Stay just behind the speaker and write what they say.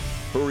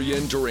Hurry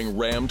in during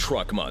Ram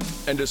Truck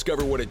Month and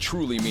discover what it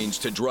truly means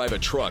to drive a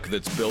truck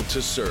that's built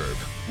to serve.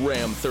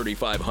 Ram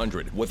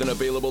 3500 with an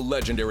available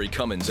legendary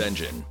Cummins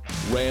engine.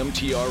 Ram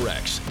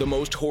TRX, the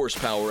most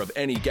horsepower of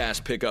any gas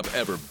pickup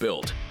ever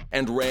built.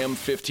 And Ram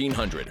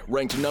 1500,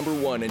 ranked number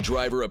 1 in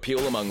driver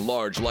appeal among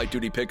large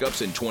light-duty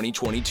pickups in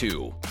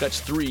 2022.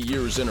 That's 3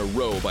 years in a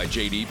row by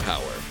J.D.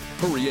 Power.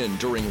 Hurry in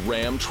during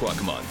Ram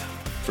Truck Month.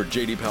 For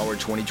J.D. Power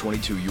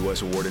 2022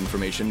 U.S. award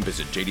information,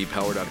 visit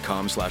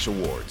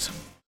jdpower.com/awards.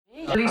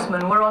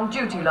 Policemen were on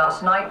duty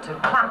last night to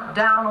clamp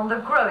down on the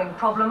growing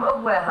problem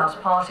of warehouse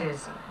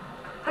parties.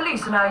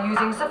 Police are now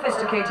using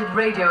sophisticated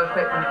radio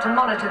equipment to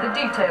monitor the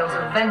details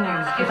of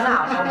venues given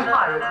out on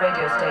pirate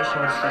radio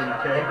stations.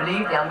 They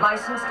believe the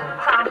unlicensed and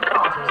crowded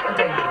parties are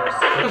dangerous.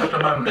 Just a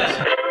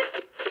moment.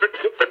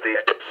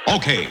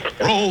 Okay,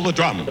 roll the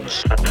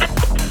drums.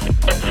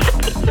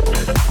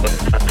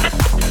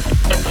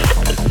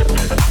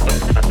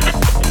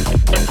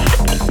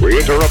 We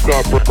interrupt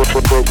our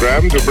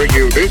program to bring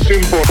you this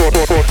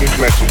important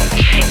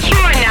message. You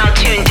are now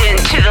tuned in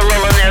to the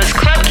LOLO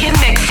Club Kid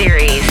Mix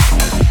Series.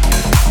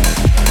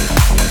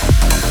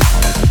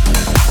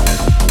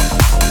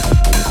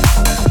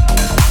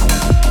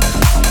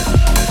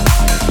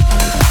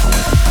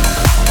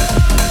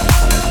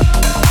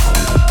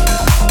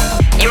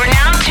 You are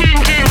now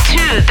tuned in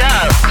to the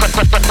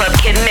Club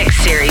Kid Mix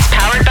Series,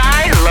 powered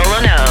by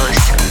LOLO Knows.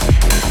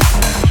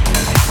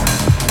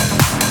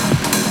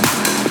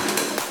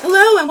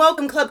 Hello and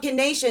welcome Club Kid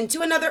Nation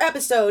to another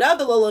episode of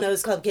the LOLO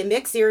Knows Club Kid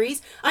Mix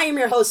Series. I am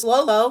your host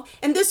Lolo,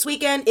 and this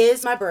weekend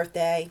is my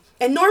birthday.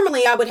 And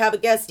normally I would have a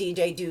guest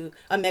DJ do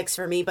a mix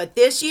for me, but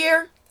this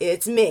year,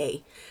 it's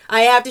me.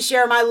 I have to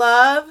share my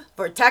love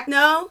for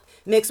techno,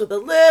 mixed with a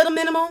little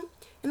minimal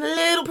and a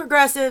little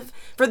progressive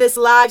for this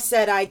live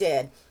set I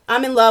did.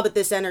 I'm in love with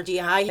this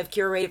energy I have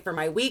curated for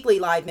my weekly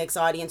live mix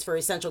audience for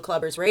Essential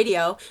Clubbers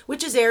Radio,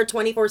 which is aired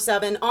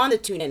 24/7 on the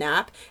TuneIn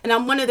app, and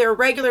I'm one of their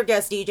regular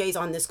guest DJs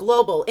on this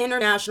global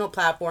international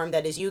platform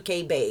that is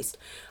UK based.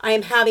 I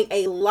am having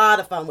a lot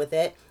of fun with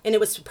it, and it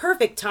was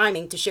perfect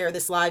timing to share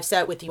this live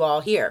set with you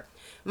all here.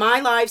 My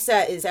live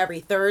set is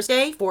every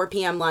Thursday, 4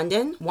 p.m.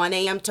 London, 1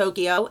 a.m.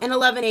 Tokyo, and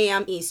 11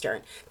 a.m.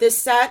 Eastern. This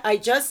set I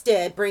just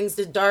did brings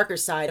the darker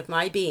side of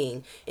my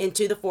being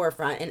into the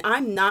forefront, and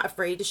I'm not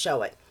afraid to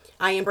show it.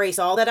 I embrace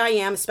all that I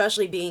am,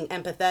 especially being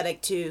empathetic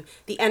to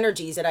the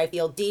energies that I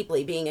feel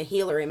deeply being a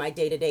healer in my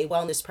day-to-day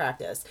wellness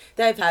practice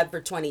that I've had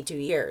for 22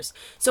 years.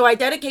 So I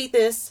dedicate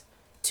this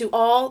to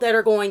all that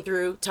are going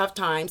through tough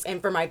times,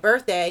 and for my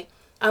birthday,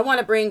 I want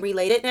to bring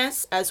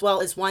relatedness as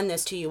well as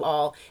oneness to you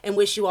all and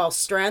wish you all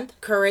strength,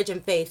 courage,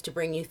 and faith to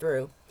bring you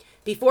through.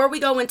 Before we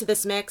go into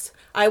this mix,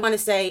 I want to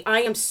say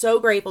I am so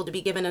grateful to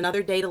be given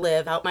another day to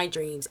live out my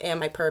dreams and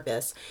my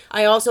purpose.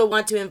 I also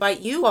want to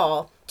invite you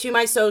all to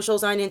my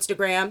socials on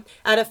Instagram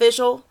at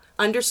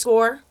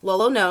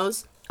official_Lolo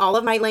Knows. All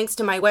of my links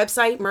to my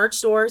website, merch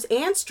stores,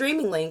 and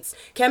streaming links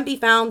can be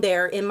found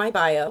there in my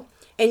bio.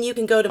 And you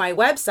can go to my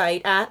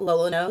website at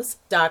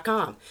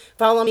loloknows.com.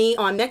 Follow me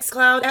on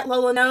Mixcloud at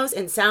Lolo Knows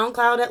and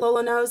SoundCloud at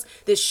Lolo Knows.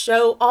 This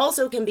show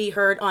also can be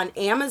heard on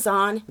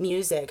Amazon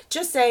Music.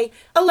 Just say,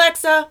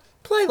 Alexa,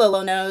 play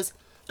Lolo Knows.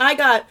 I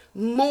got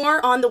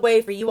more on the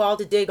way for you all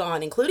to dig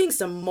on, including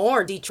some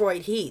more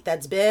Detroit heat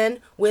that's been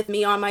with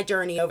me on my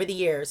journey over the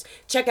years.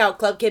 Check out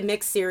Club Kid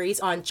Mix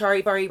Series on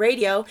Charivari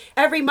Radio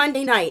every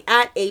Monday night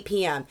at 8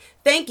 p.m.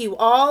 Thank you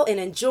all and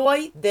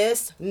enjoy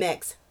this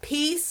mix.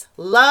 Peace,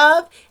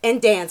 love,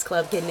 and dance,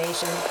 Club Kid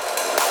Nation.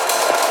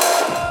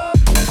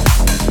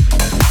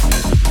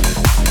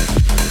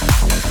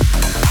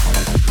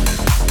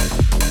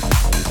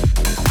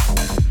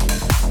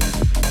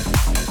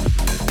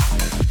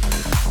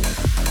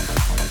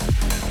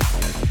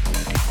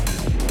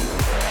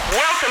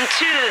 Welcome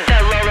to the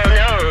LOLO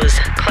Knows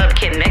Club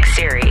Kid Mix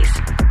Series.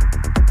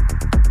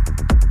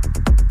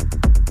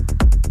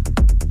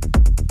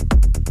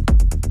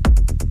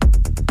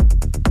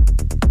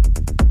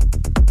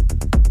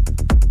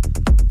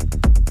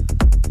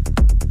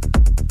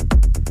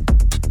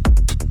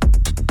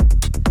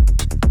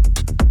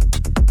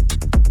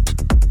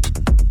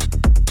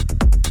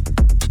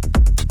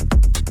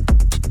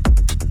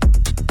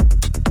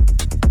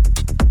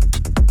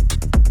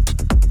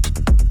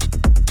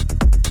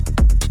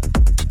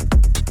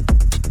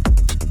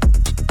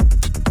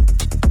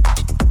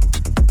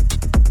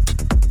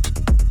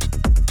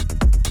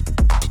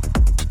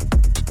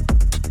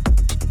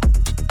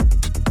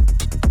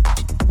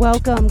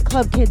 Welcome,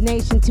 Club Kid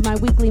Nation, to my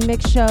weekly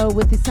mix show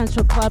with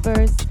Essential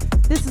Clubbers.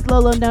 This is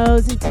Lolo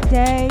Knows, and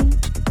today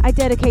I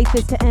dedicate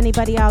this to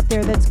anybody out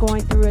there that's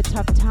going through a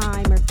tough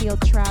time or feel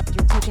trapped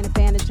or taken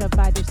advantage of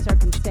by their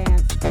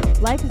circumstance.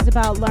 Life is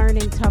about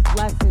learning tough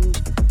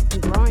lessons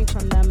and growing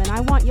from them, and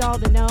I want y'all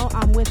to know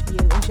I'm with you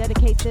and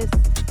dedicate this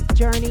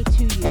journey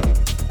to you.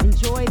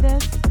 Enjoy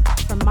this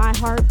from my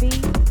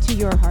heartbeat to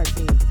your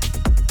heartbeat.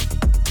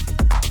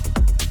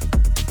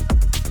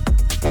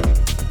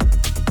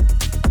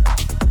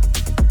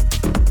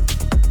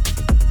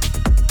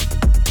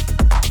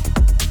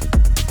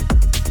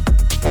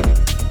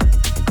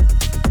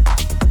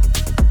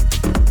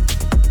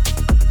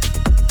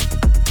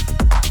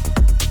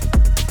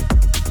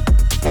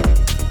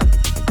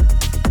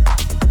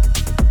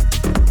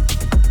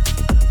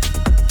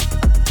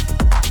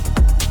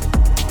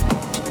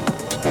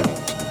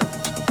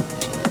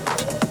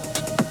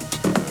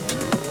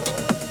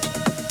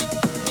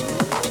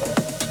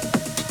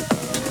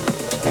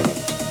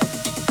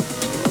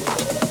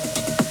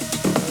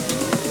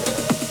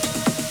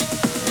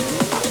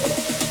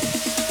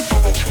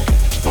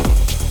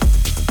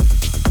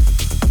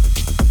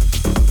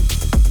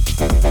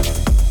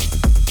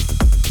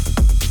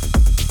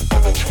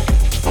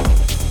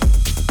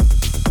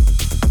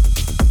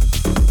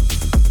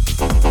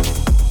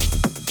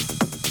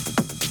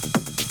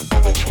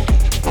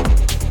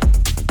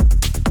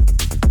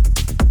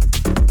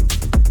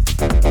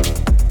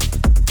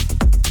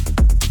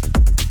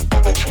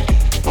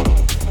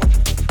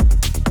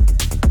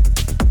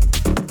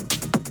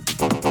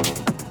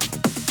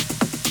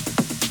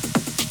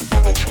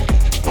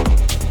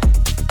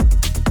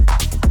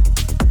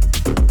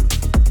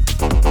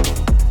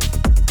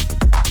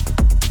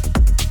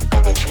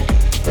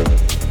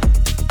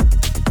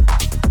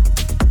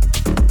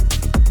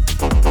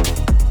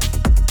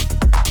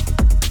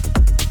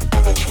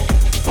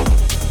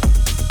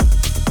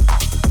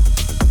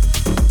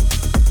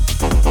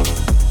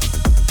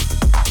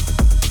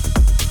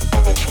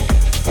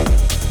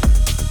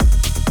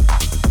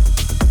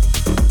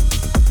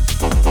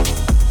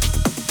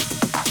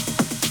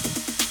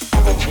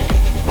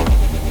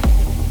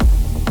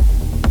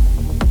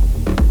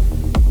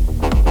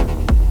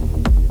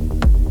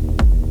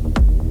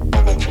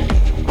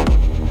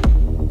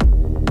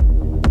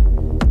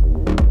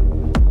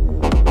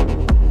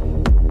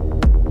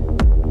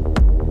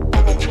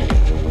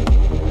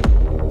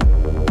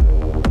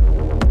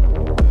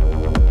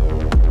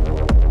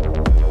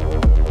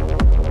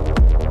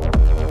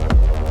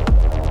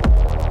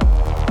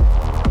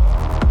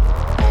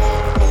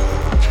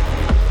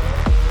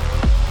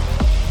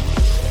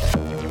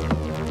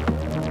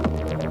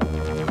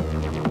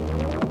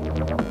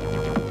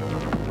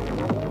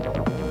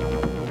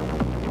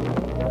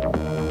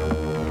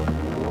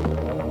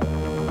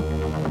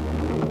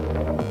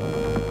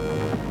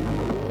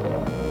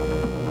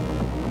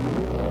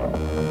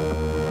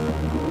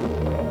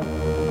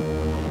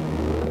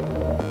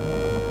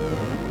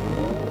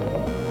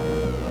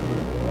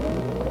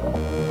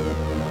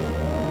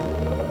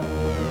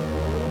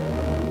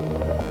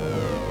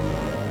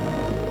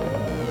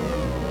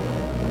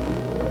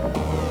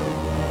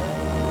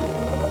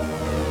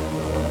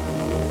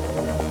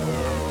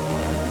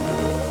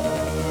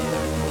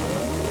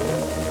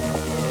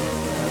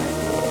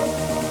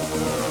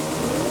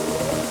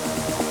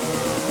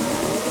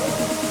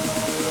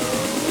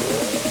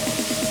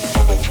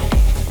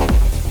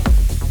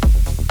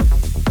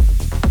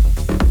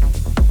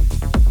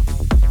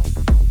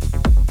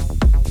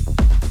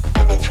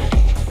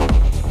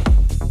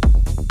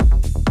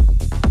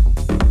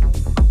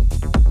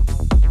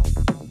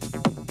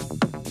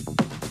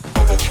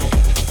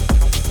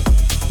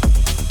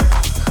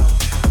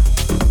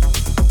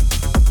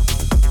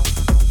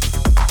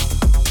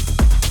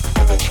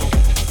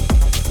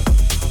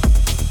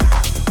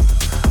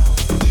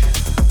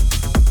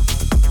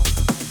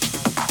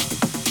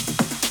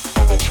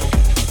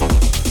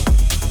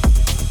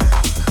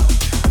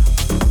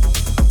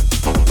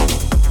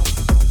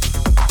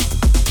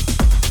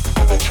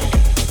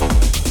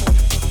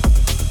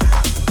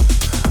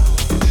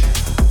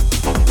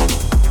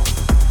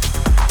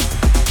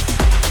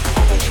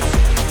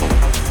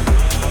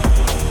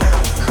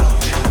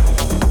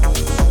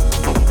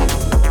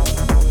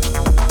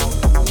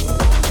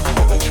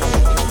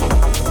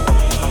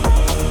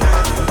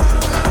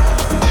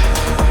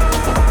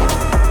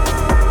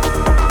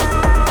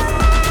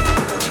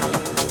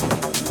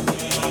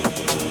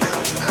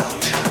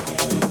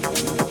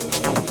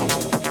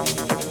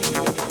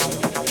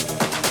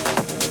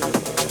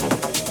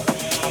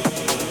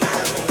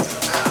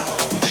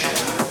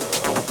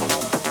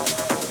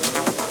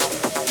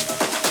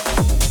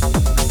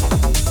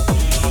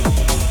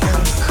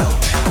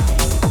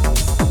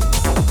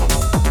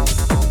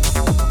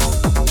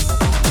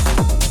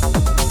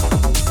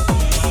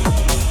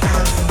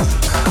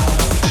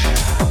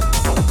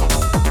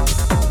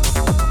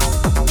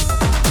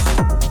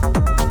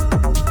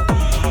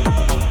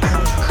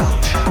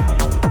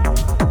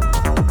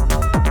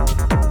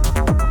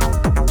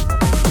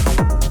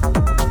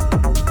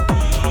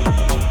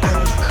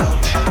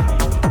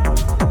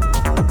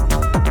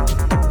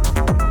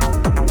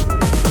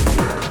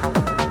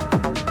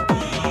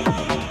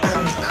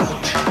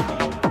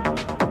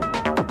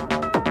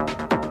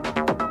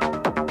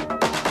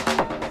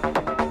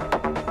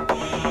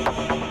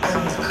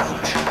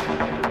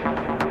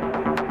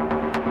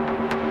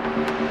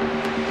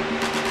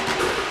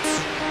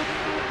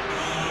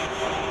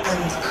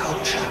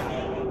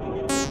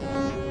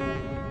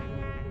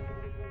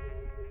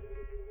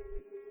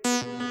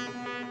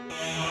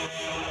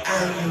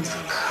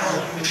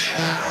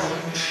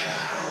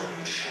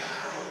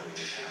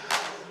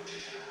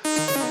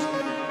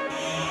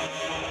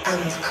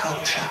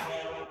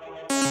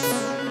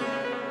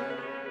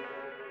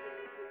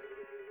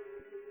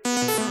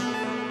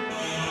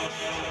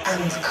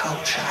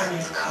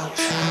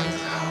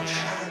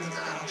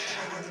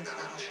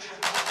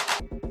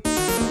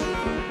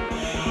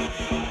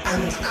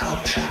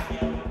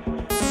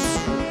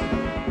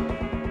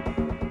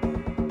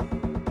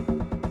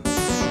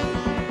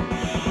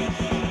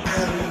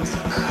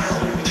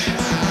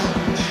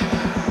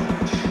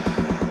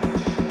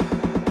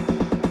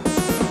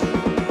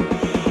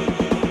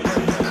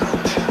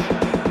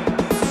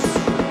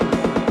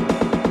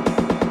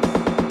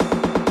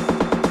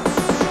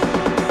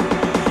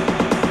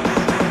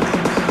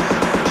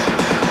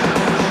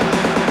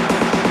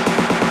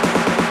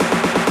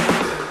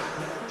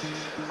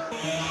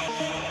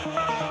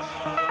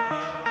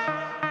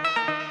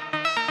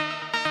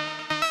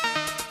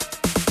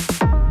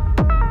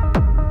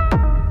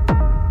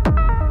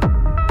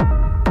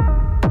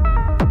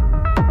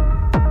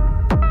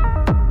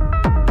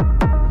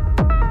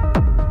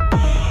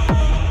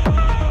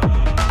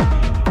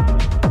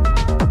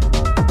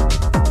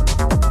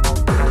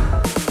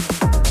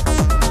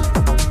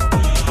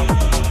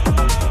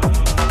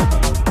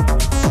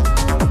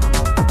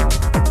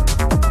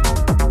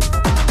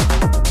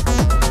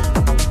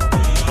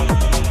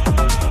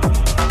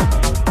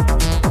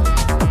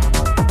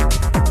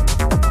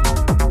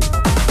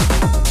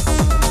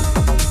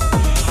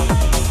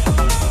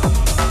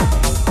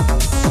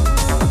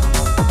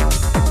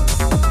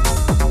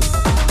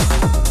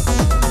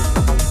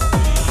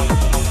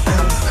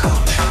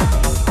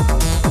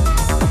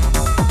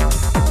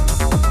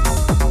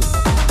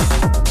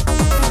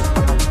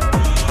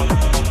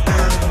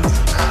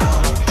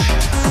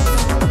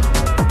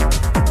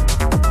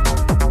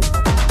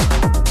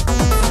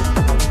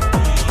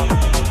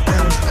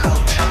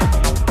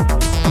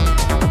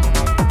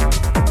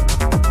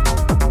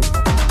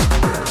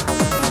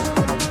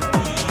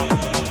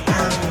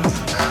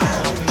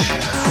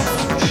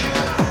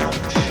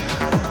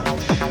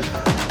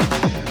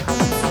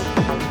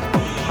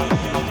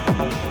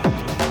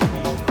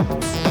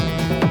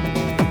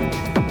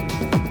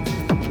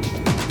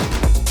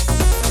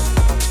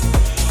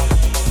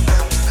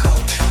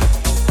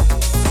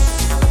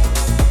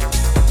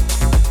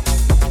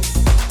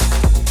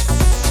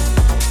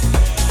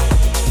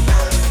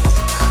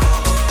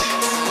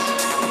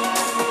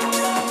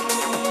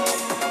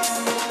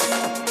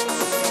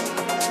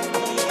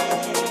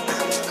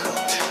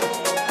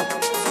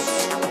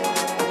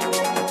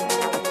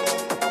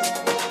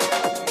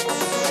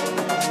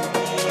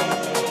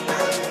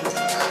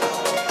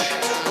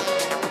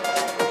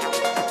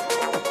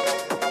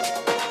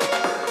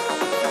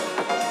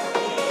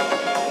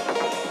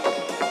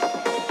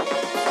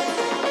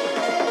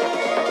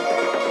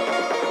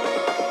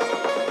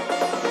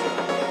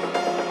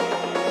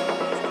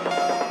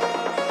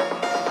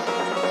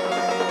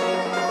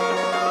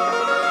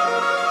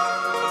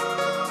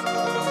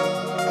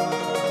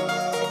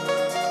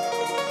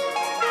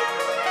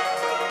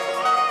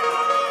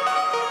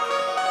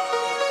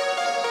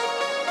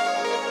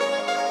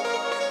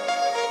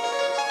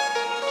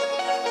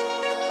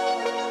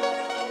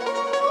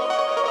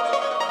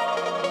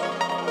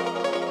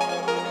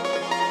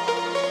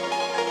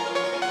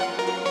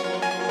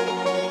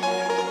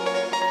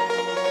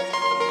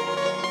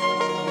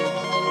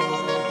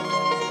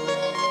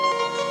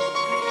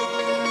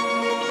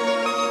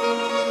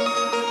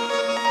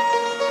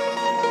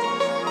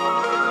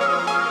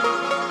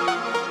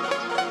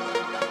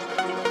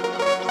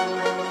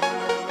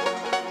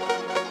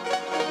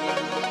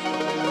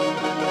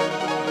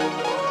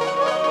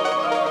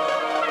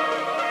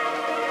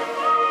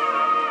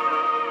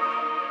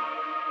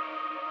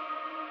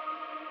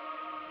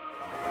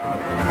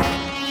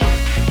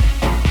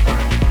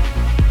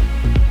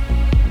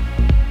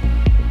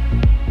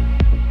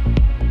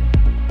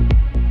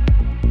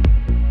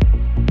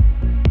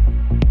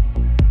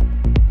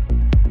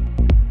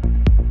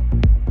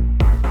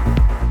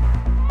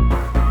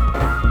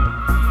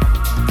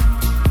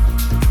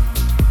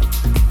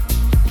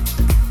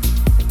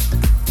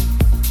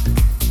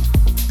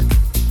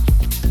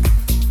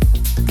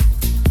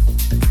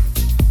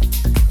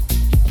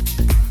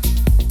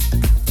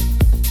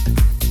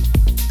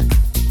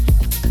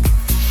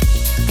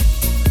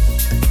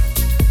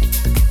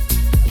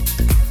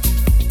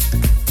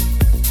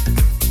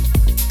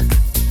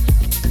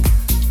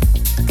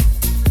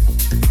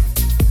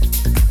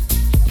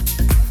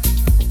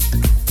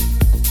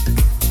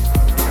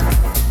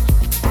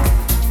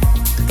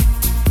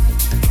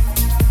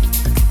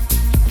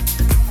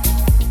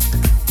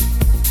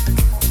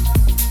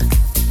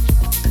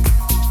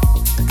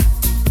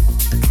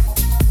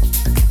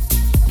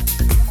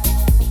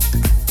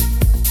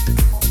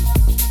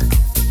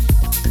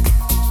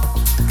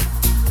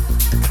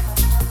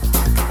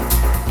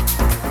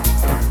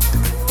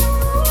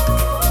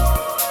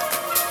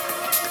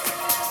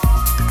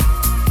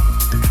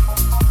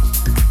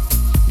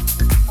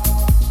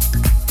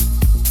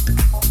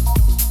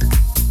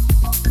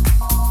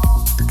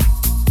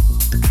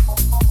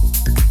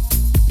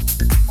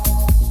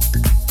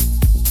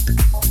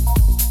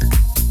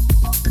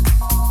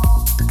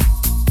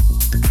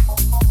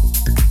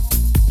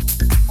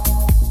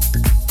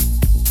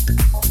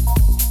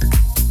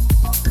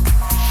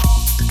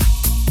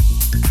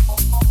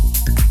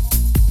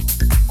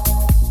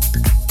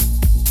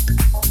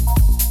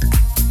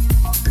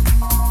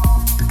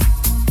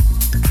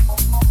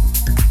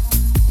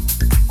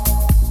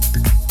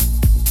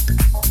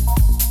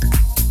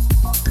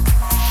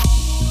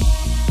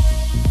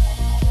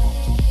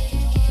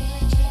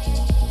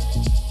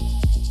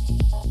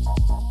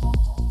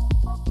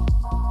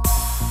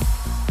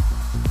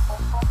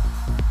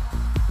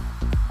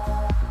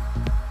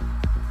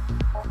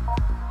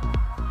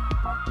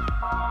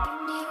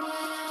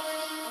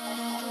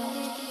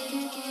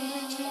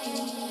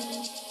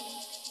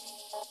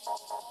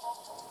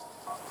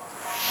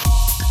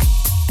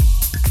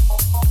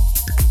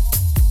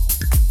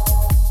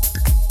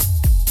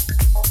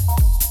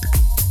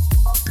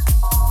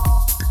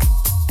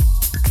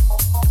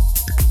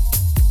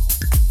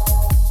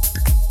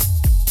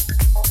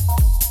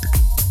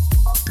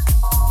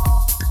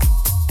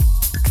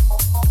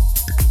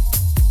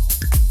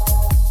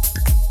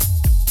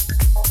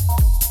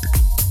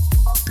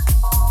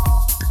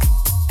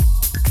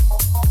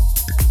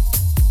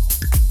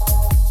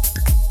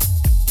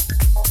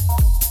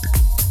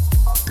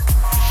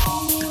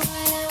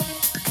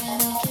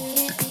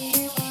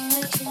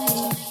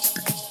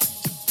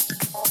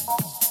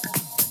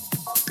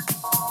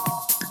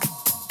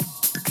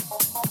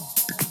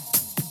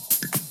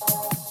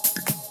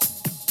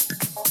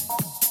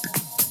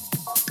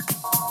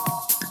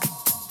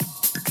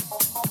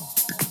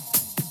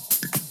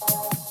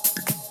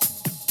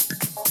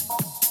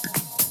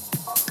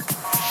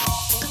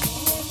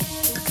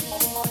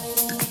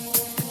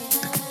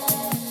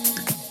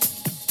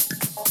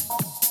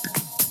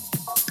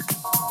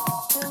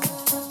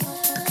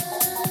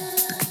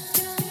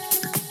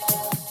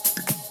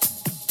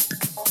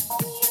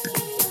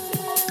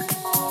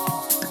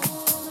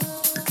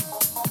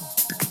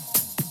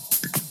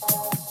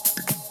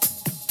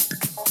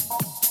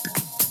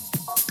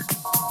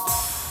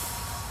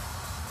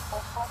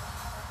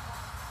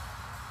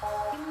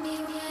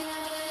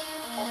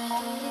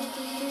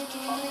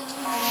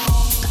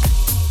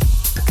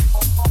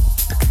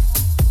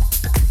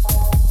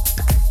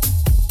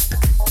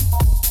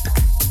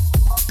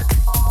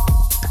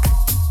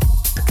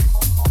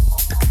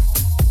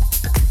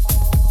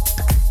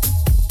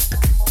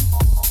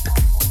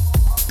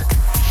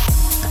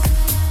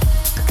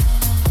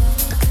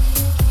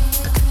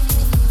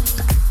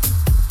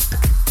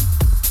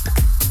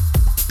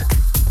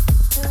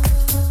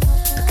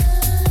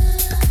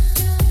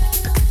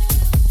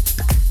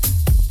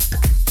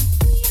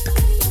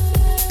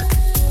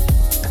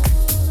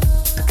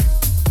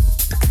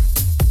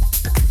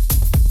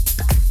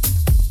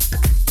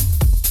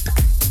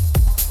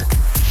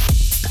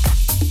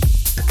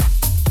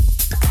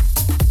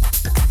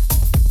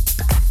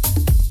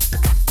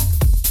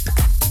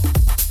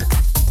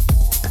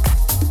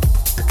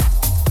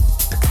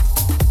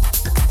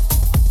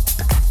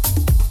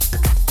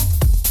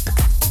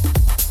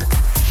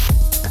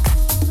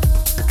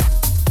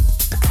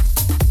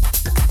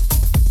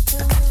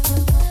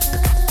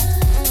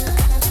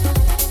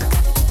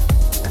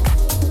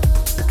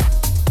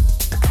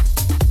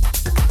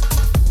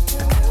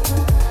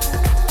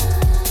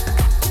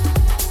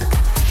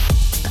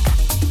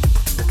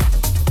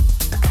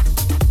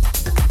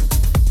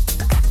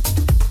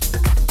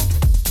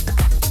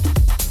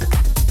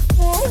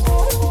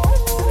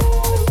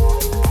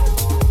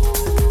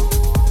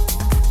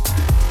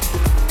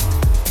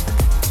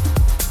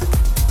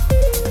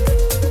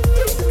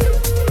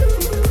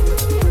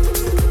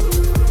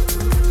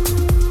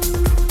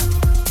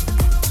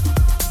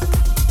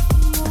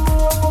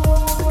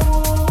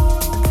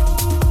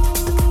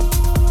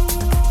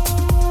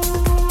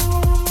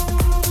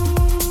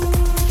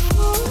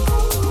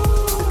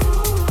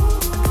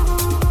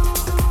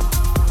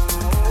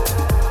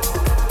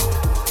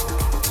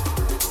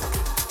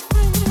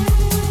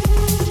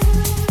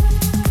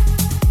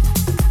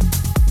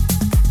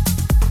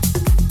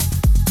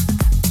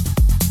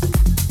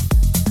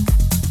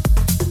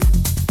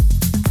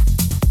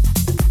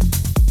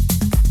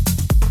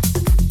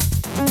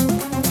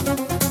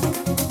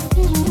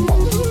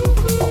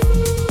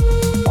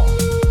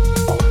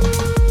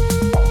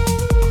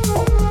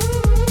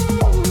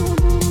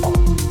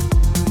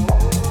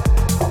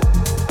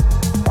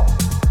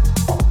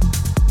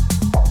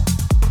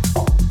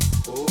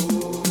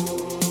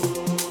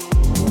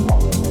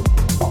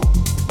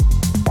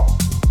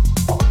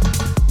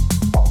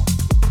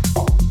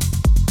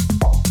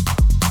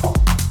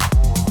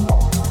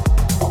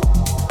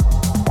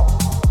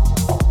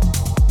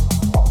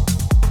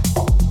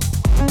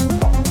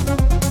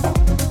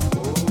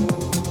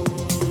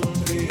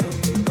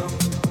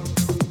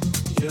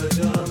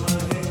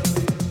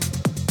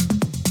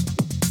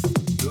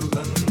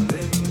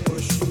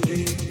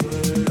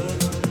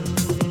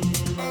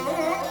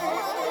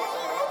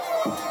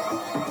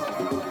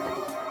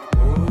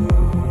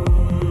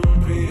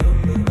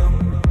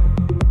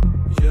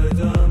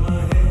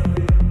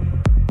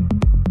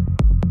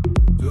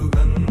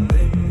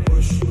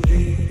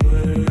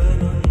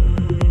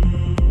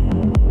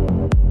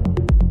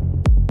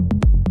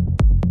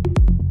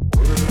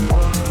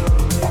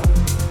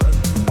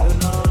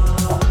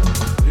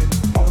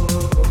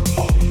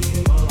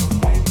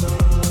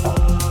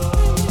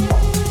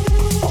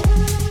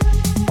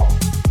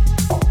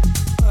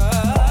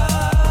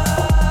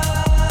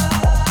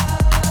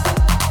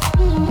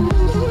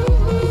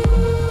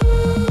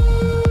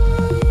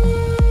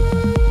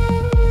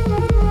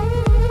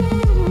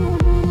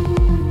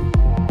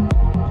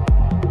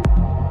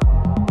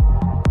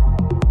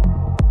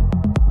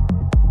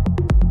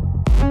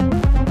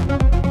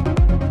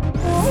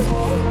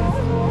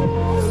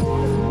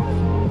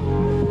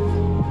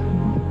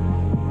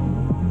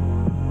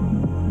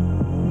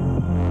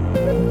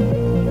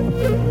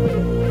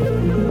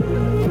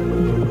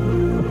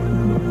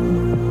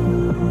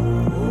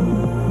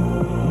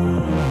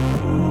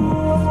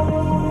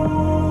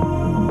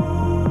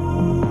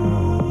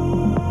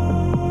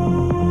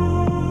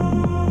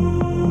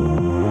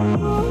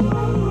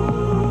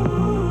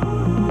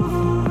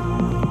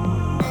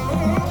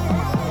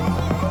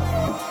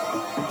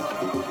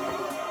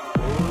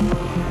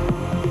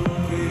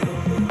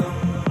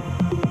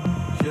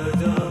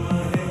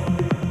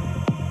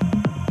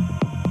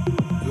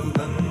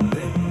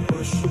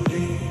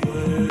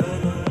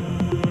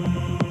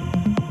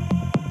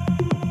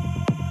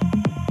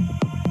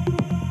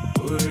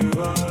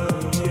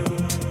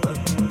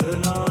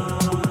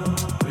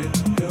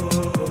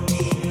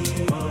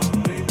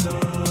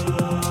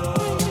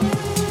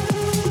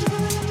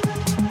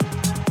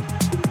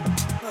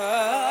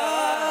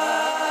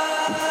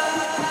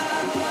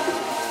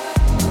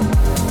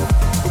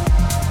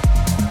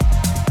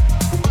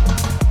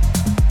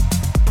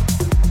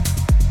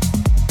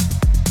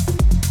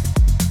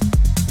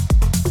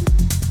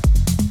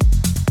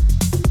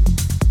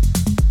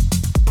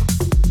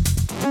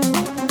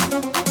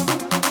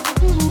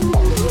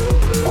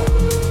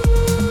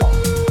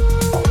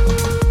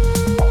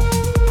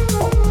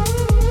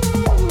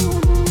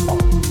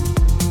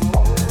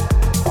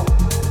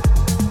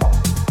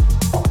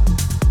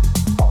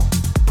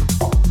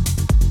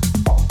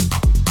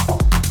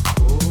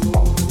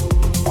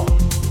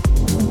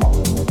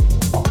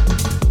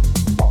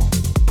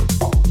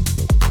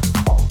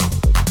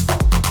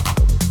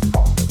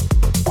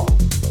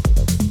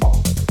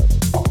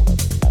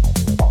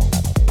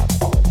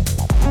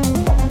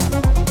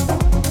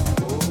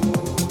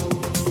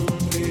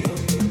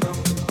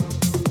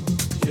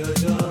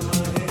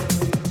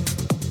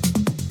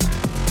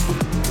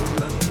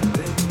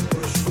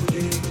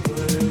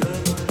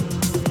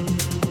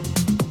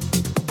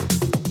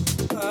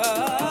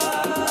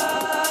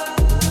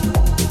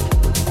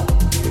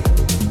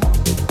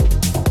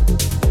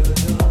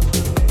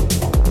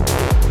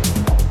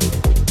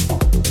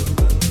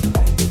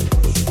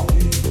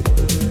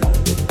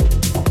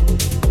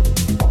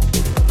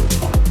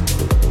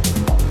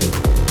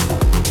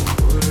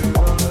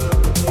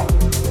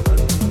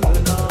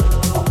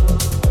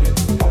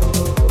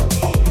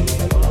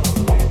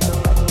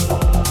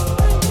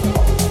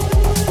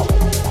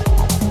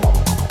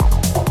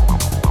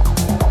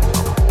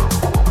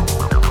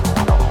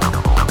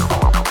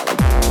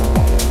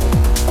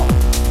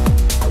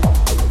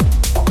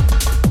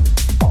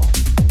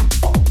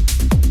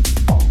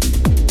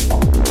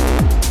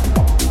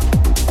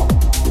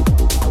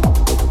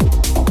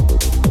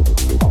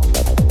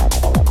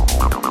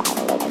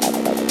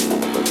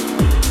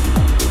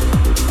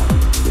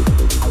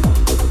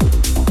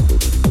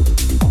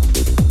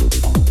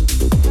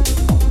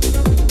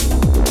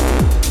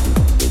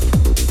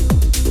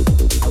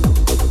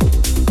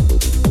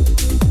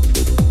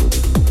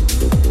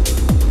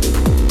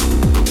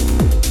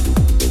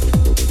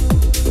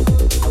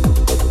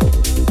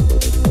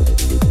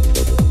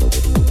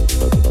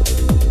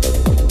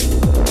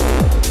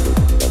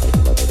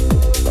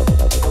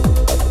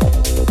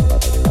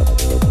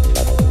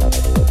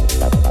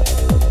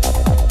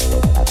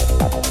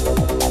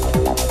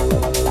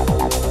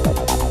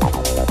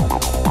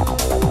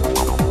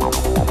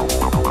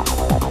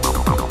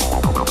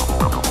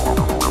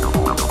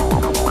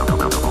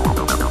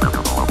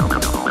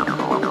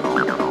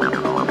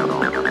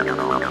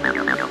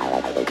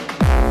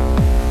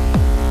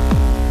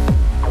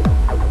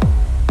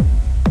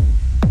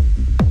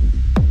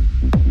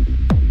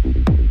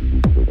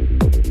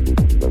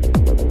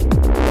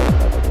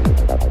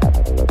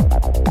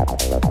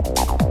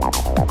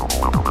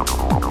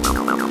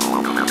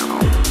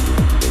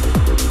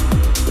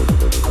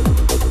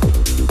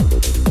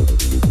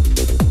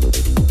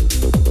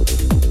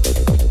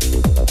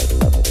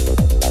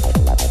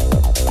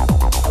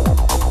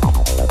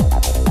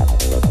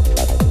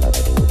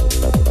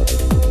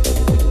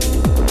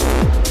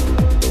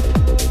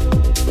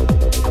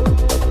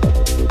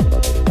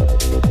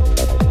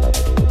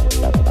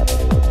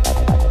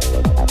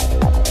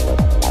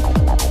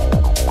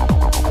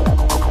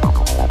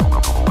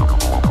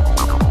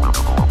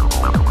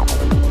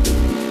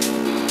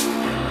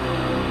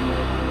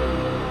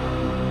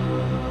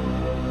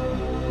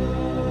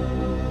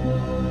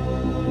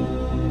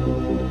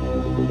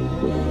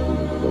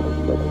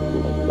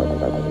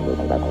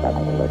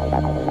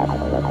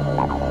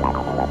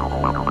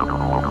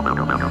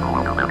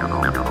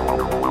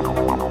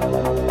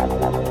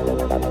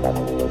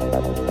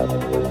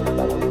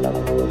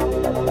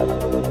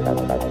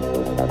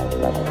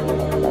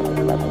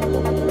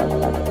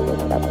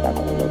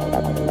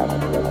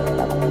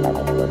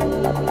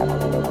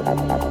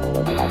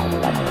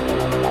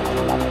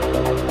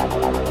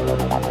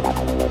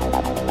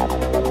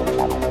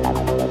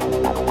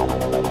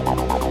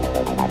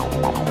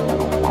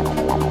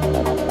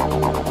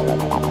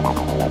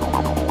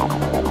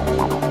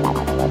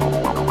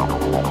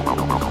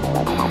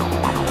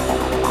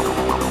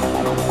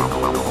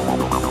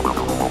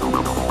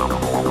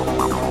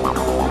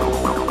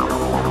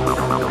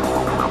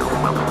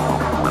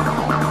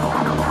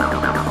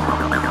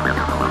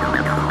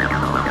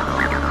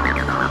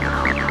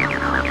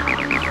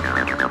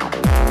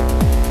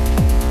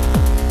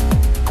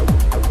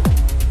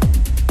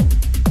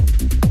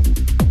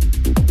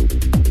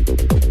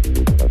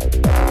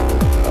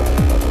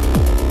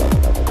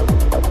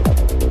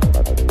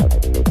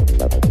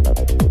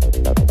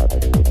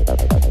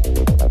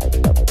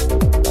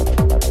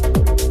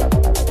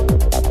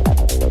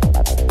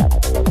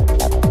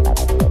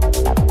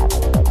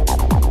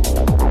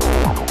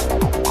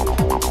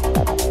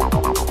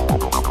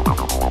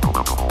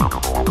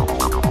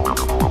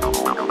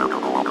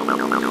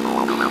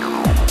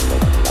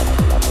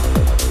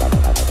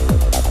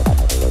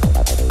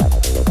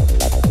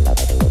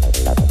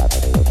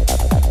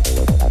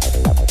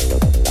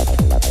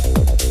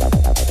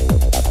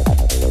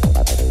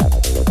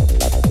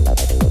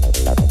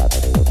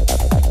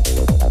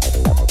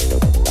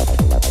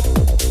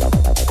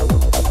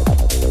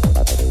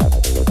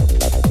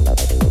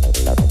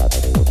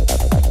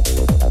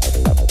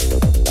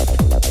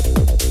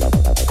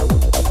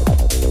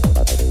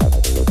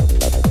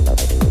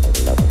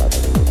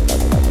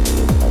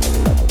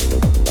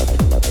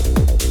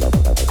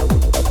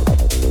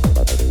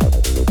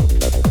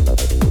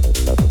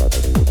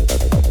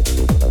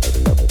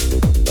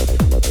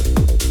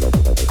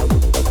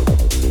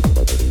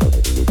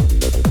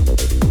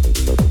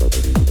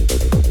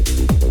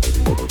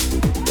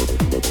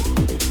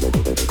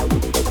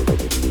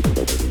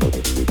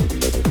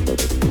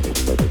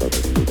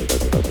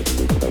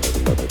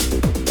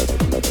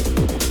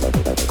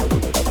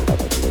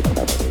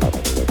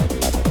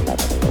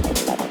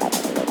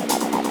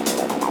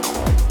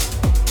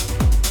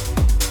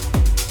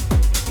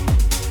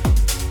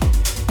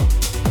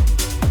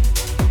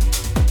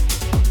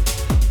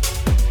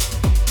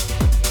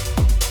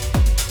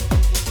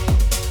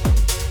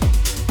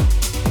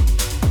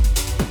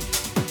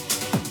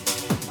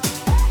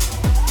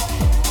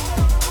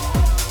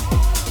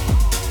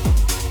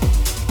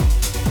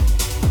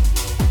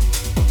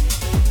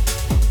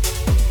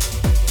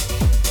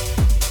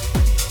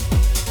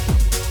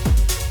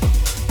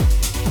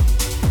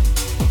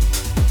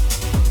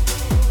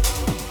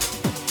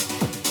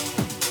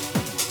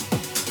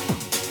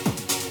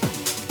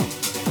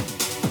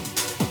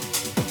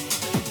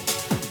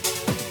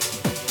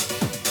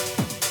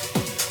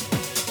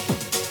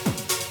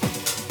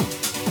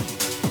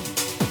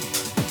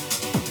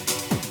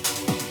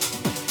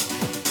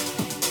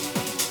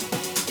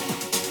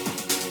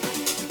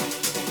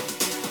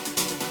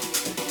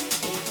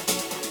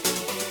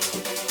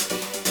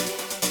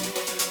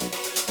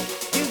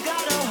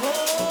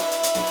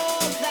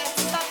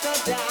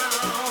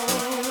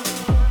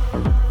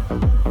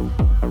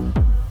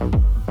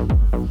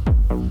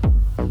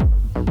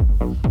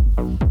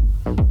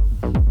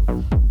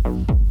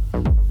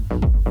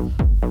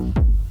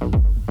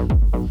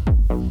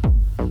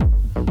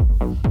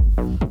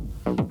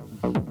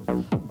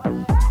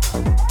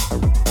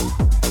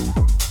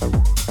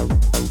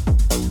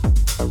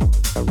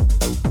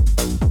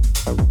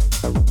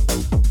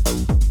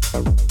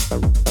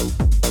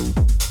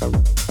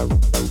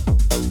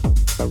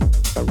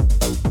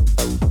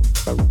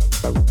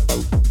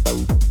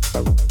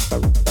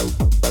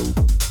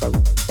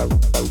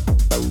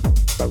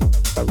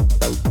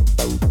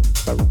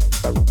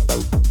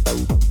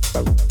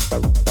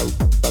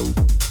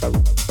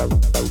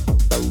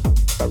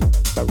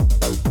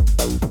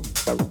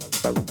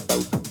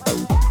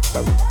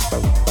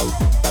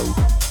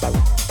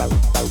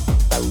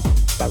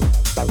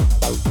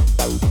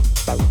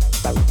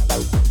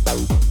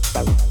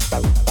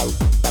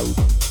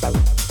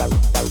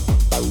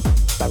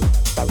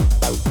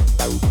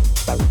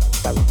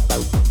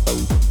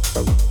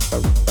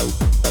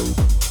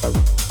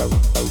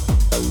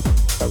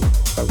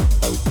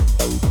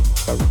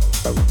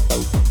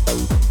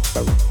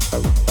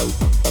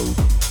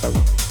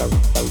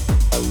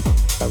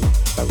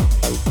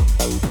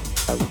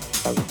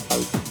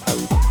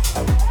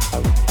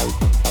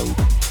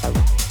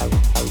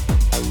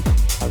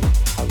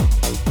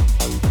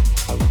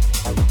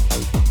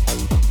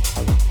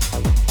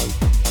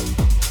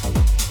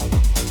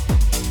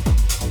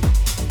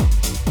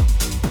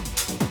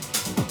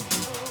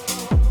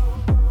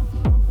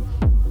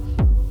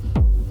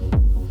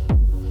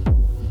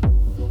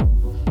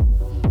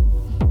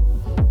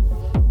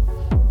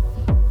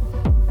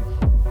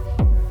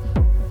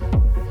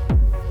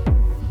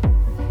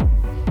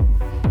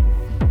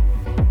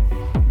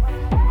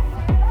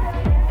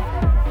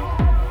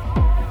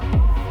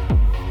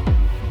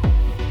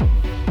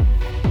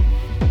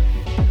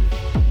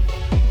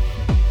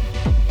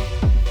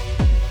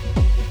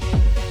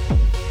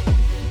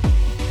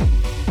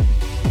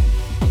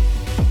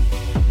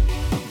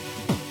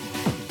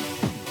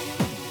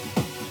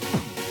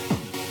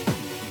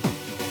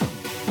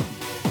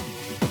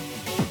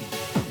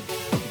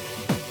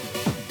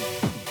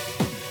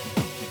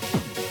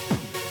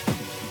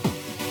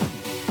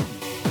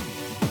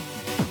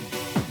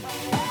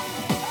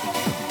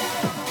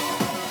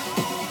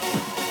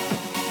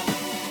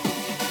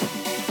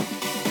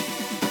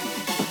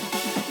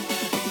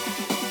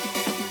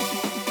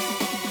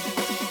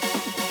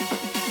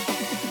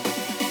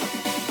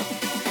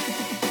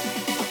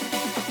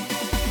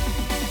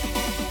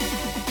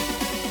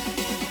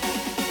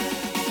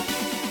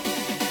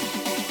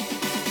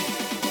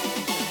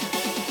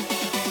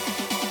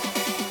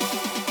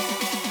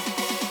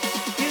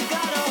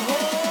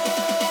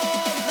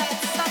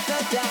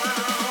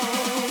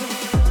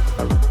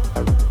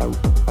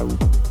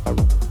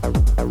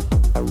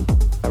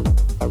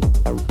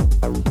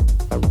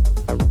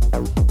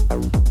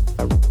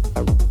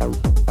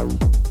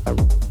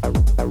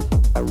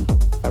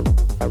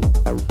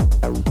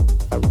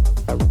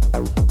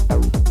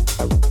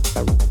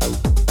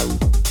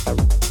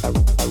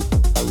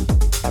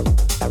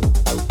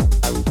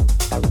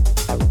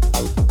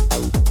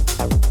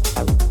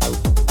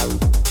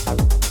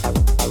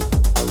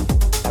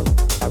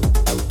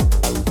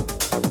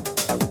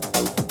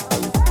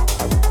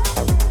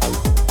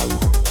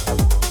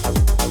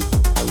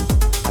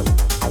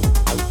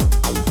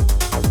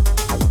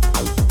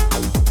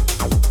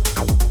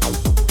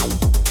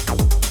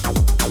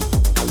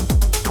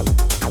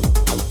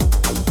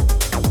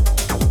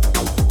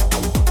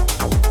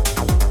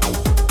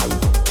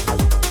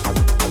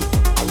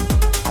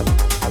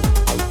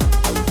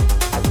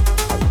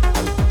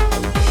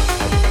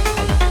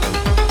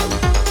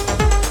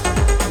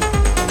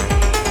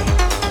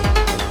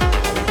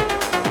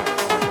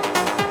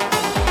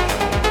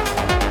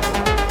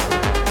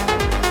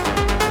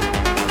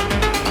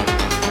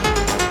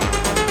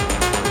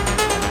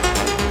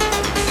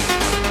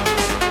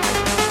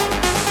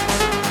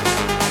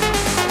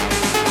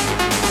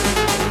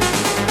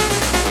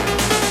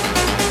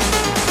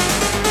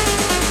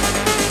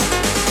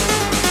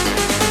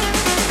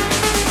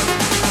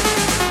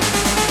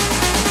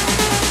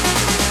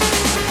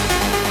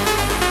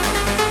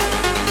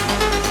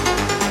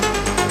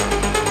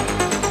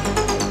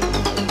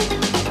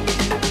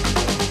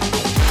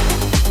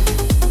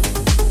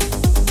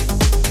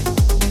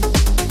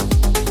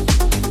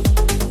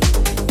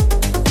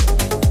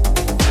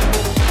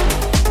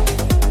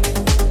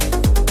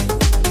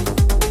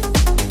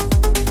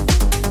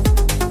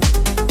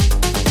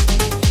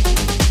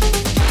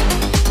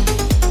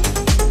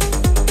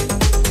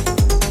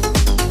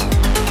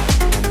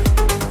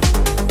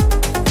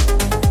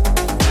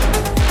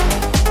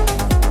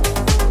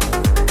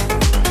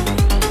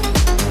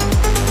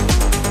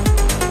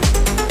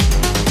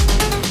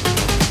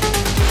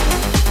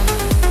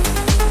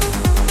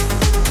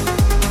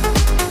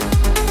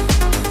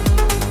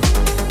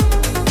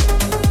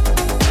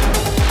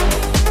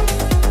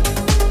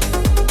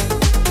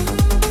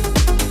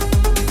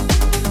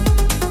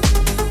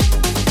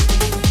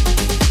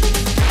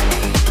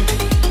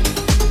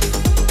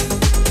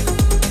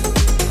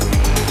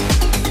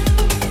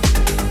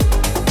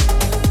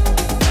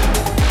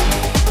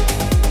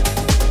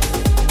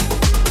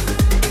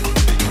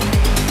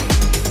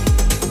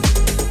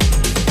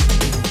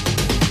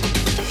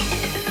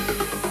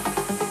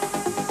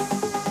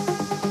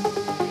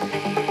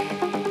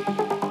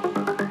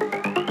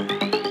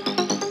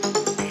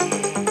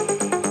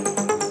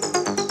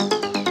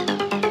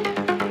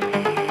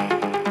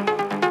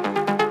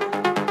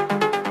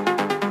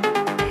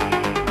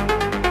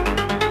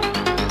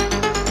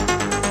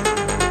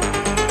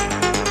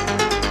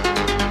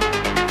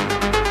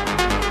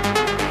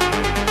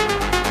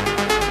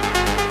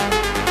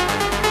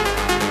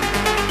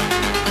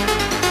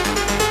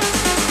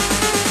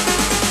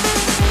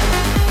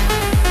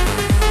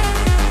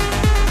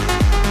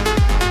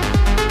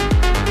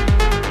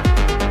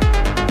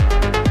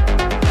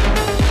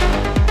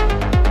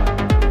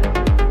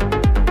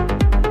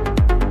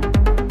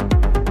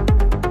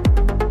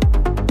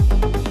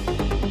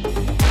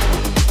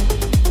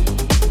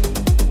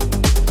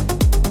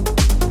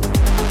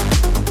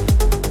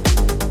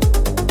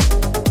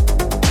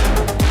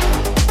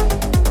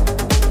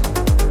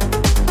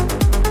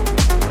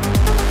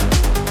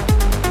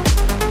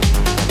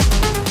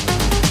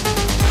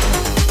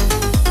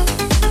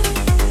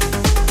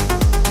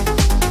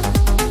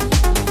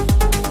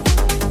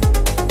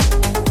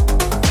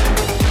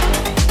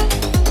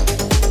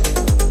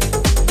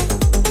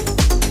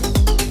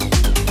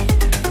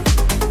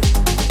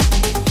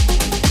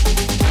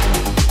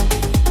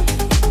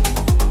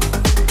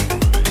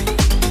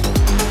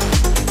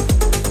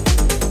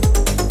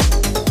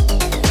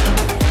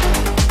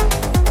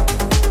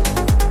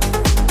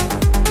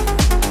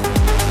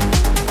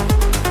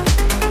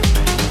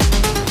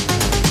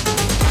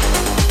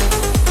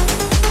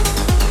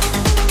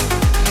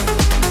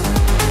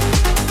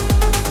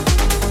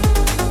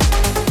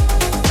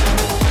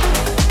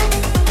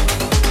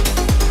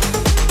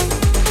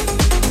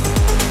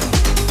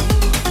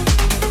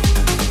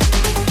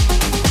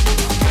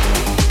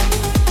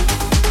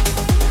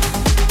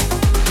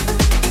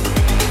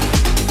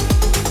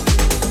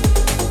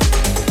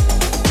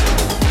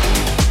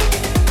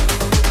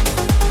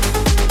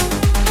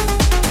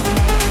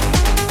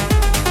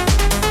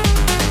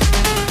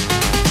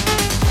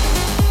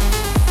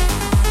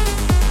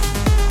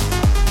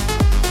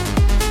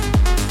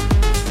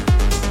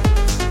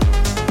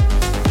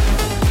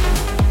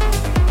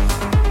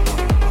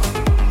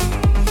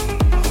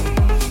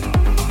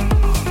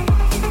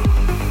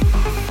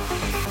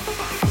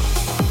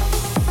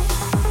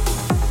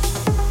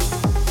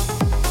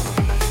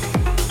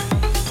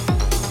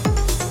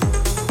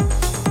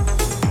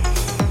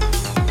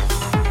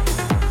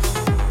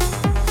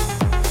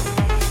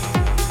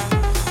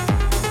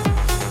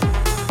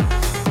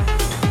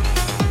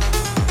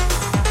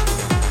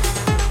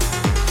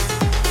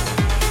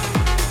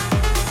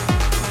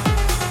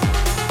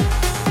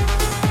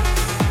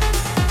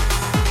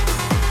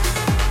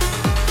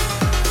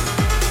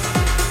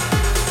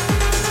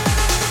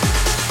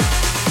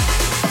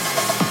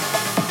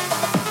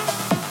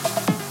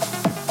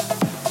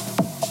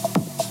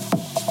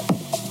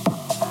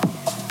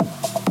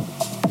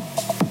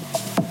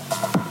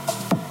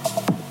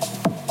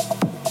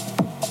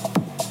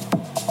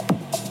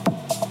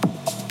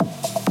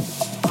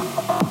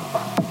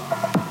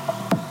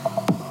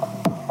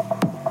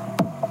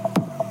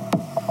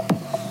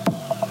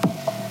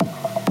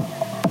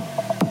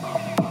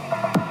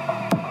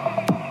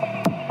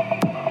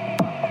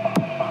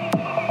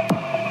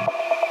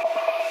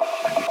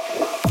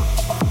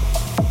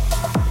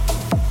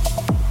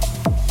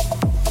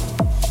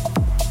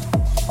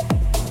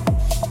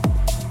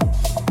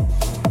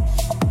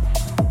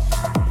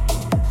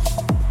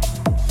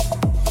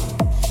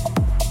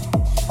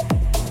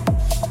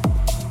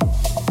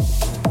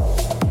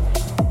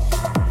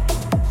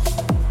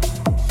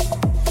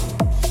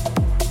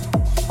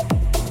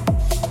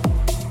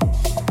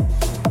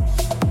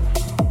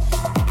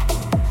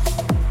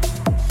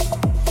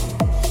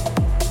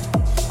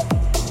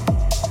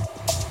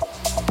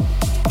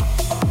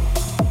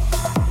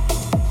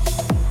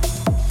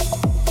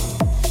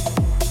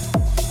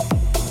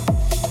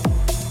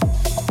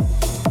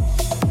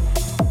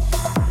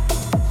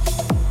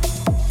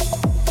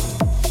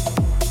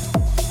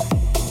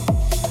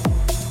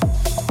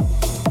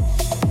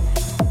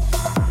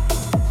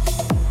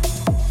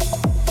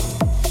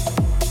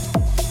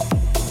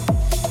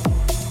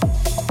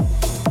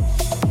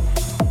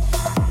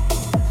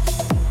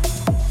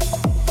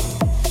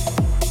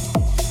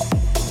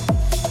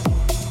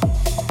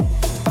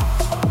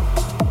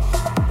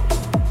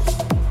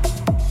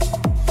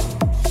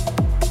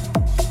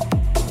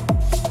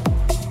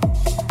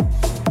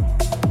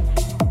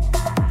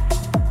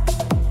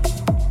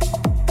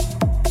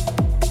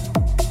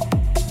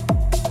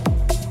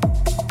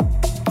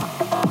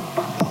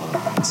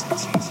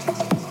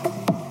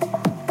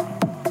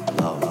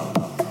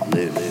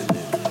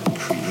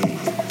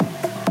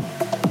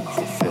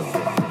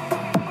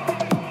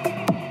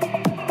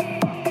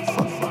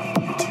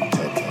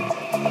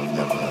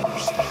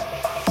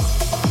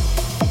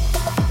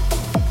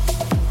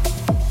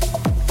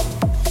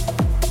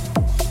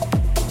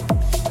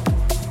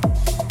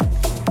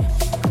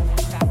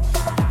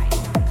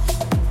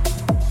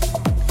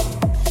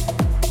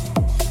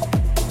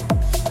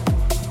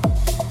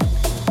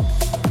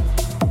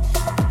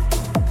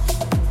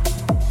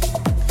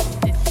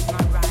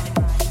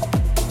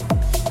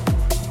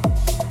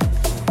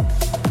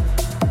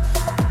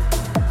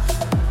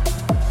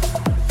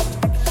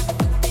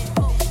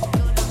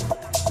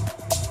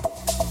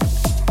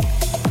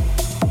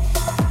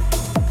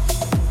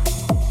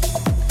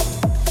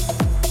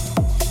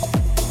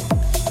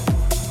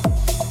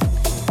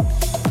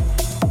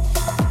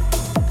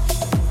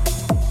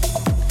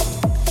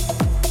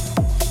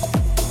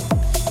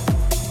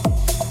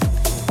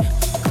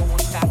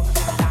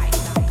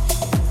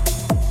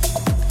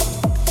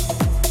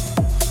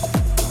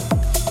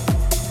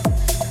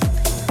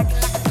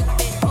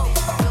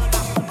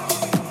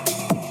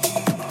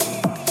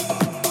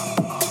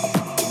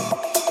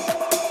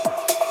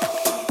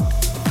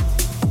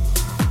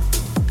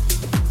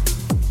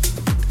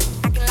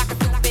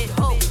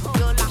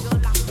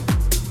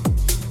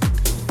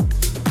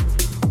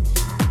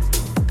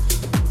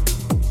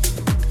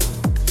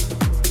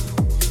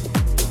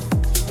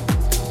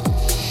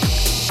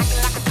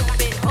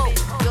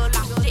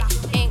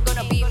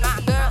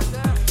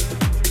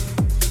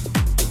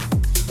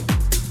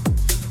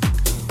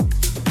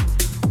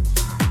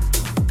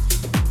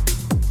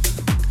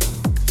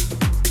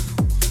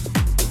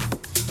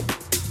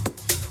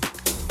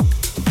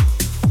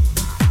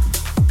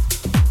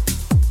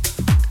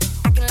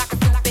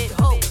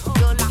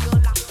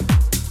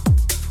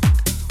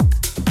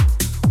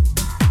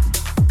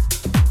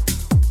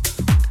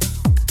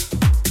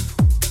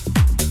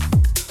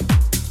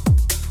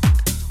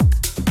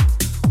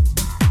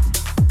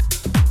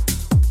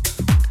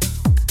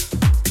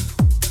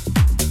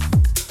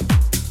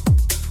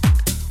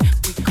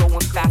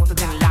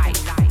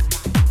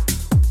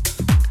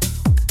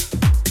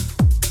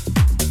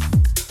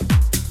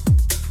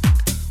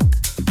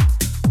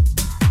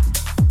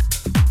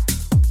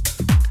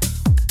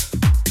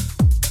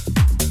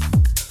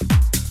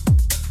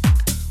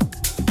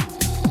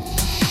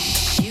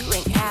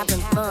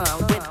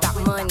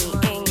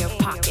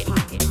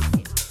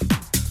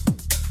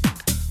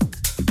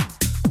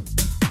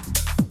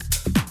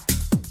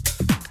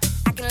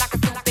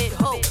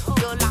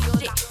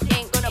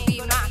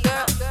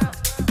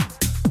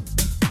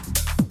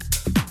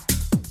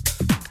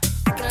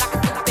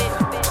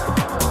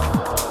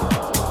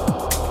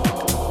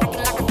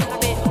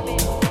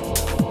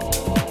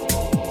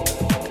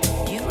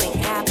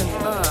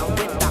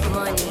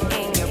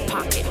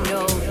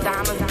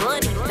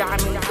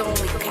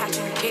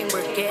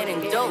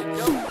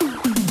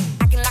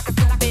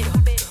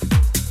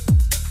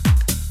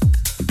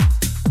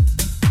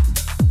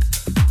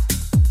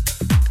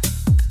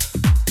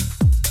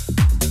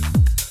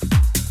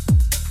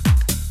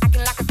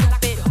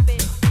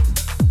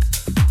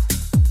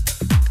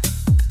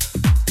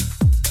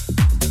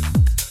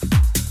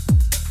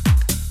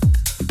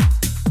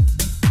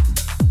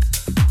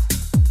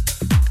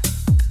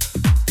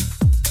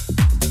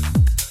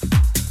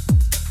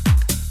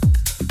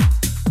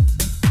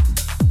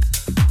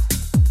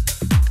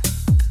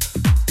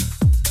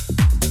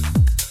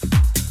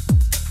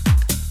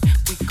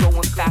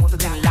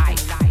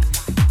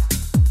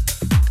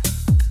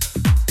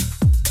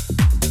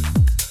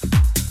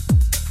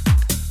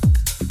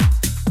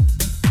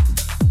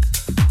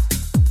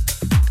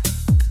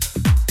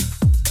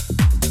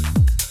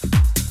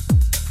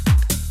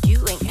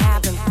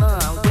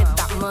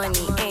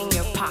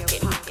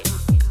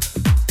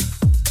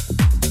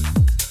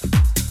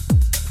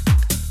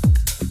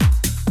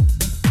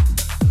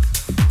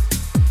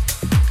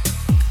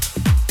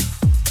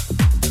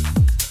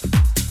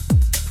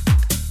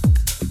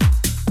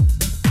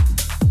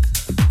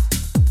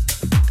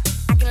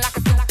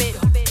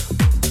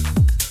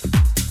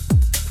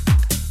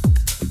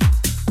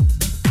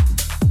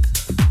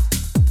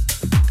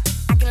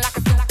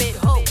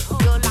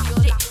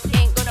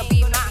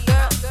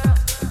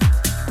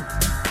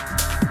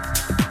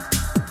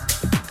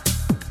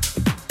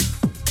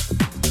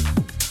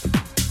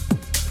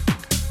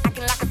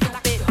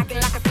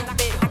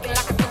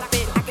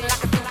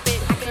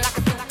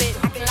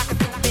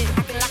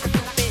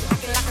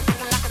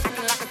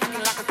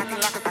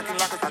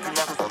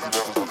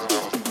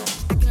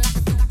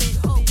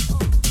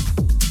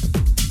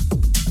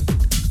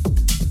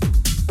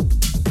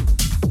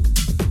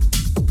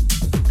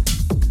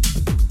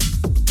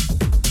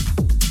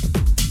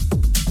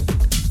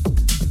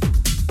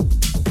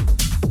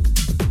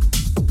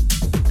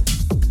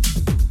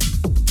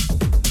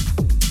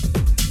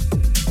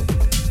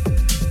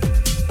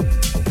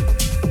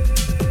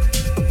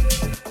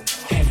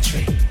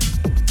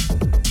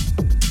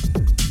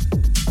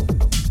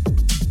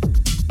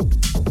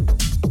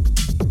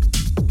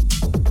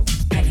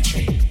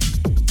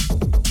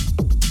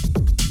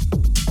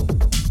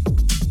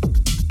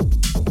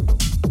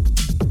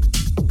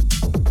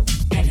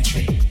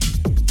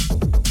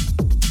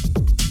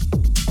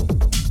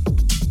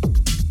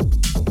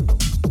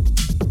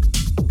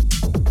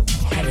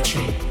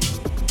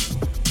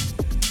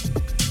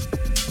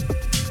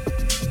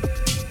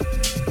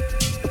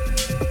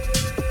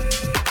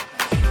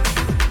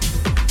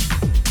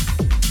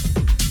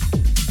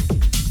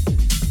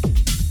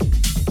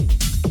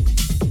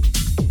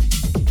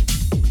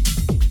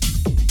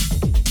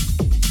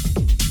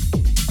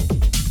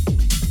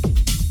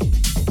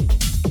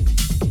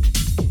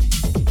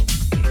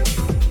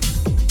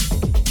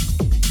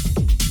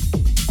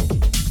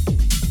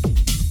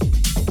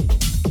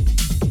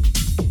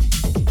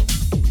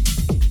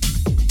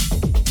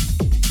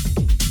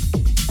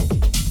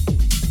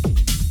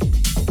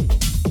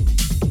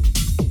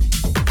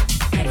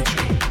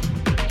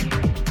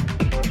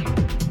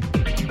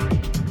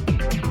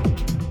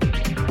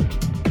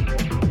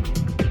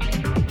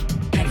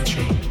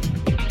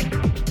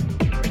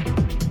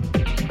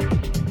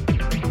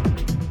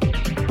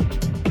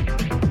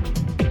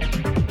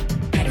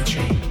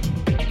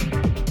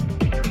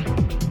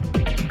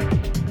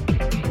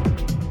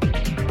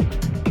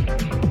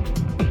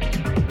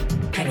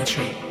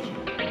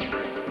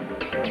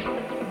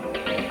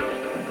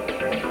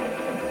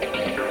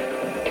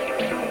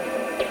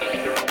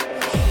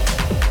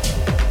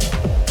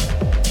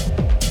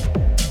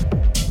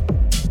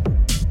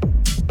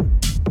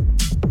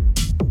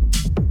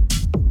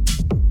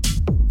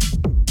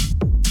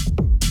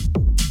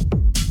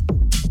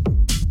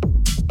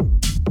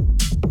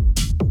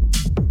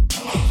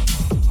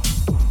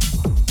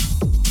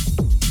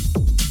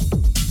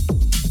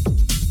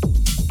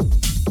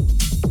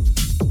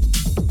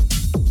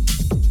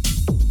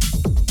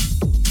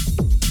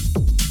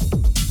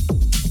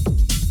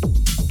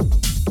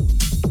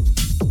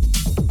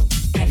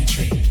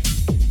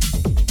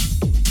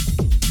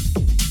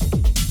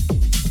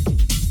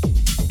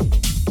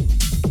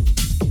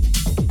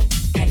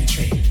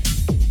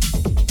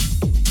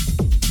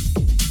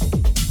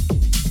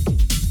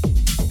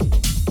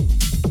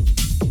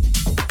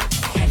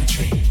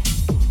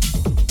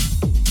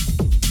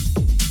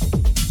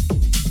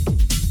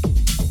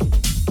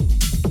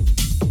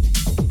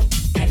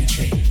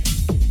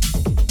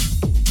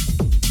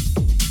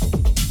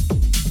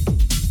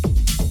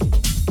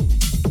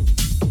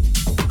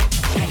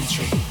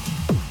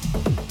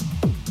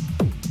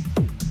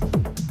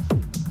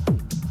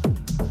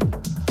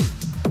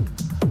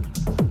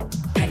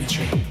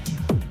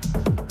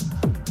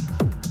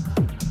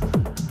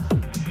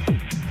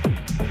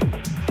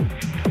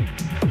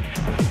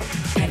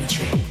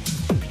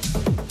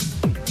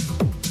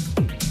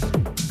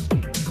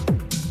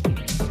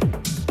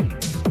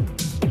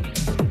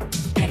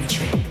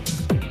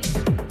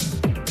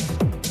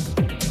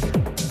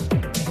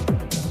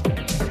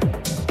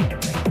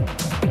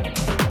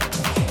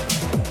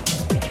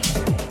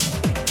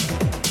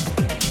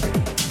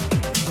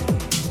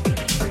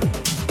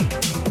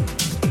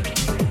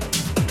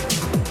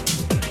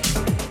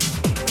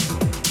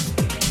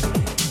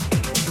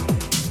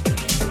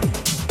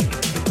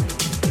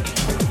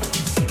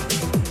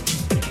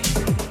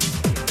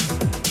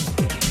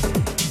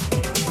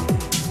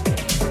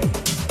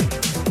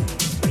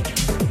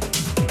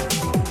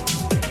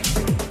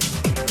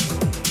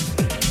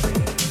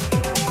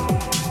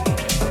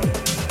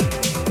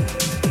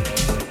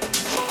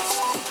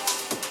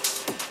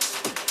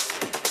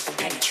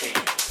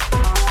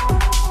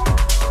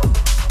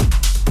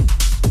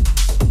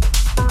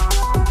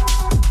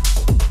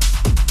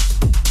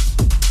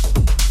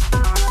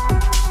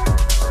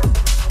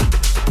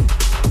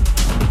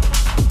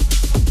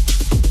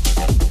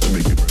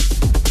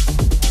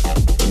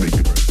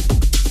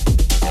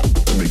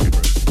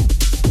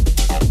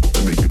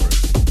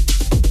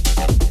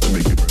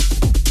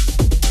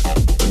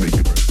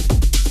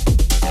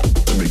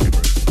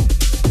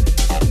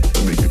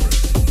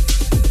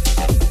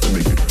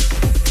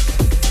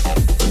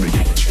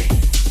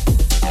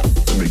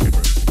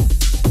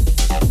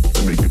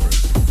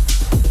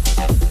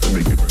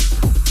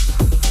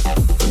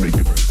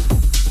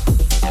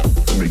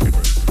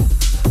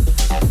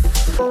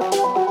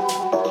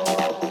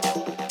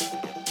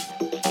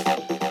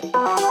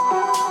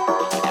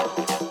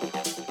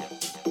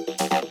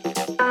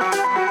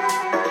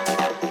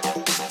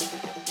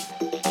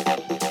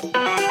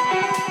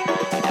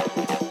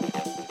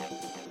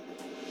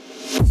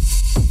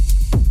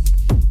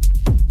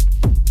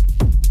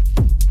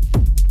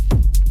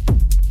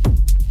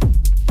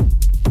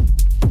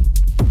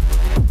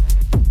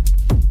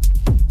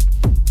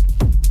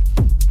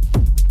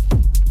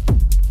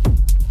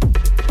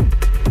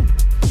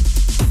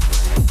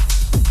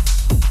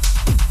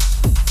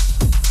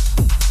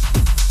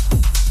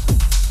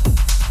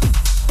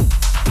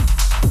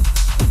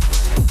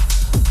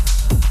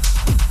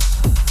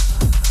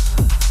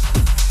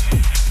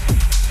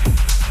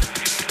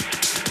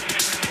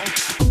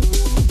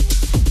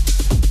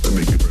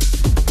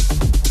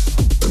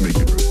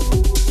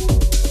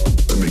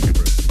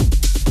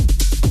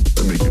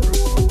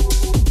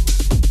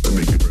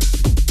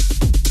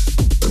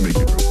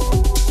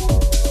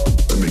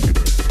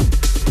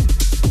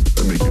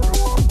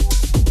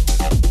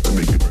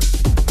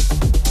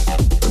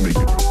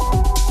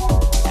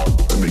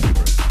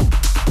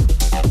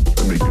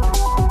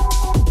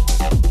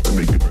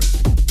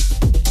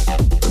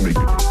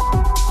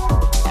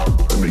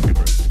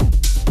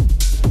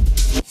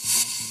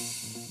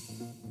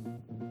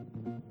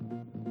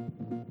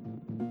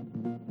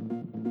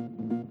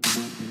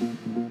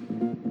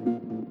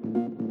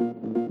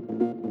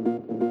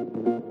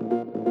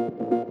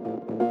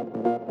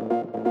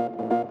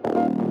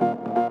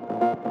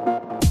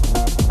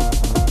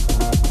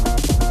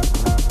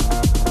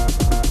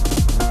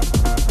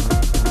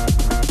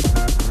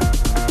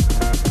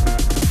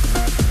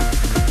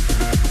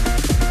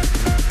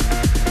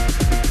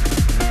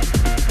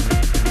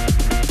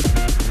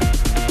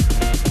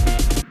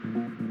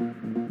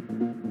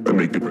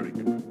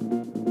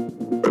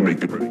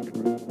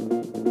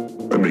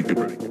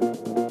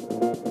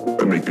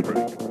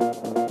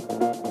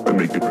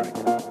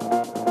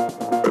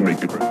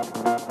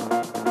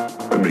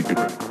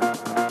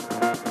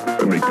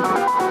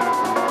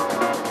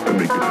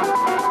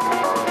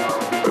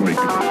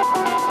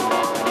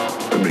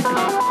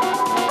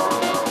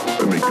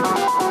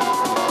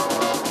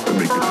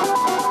 make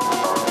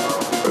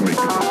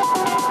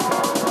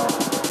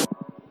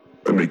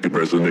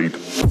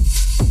resonate.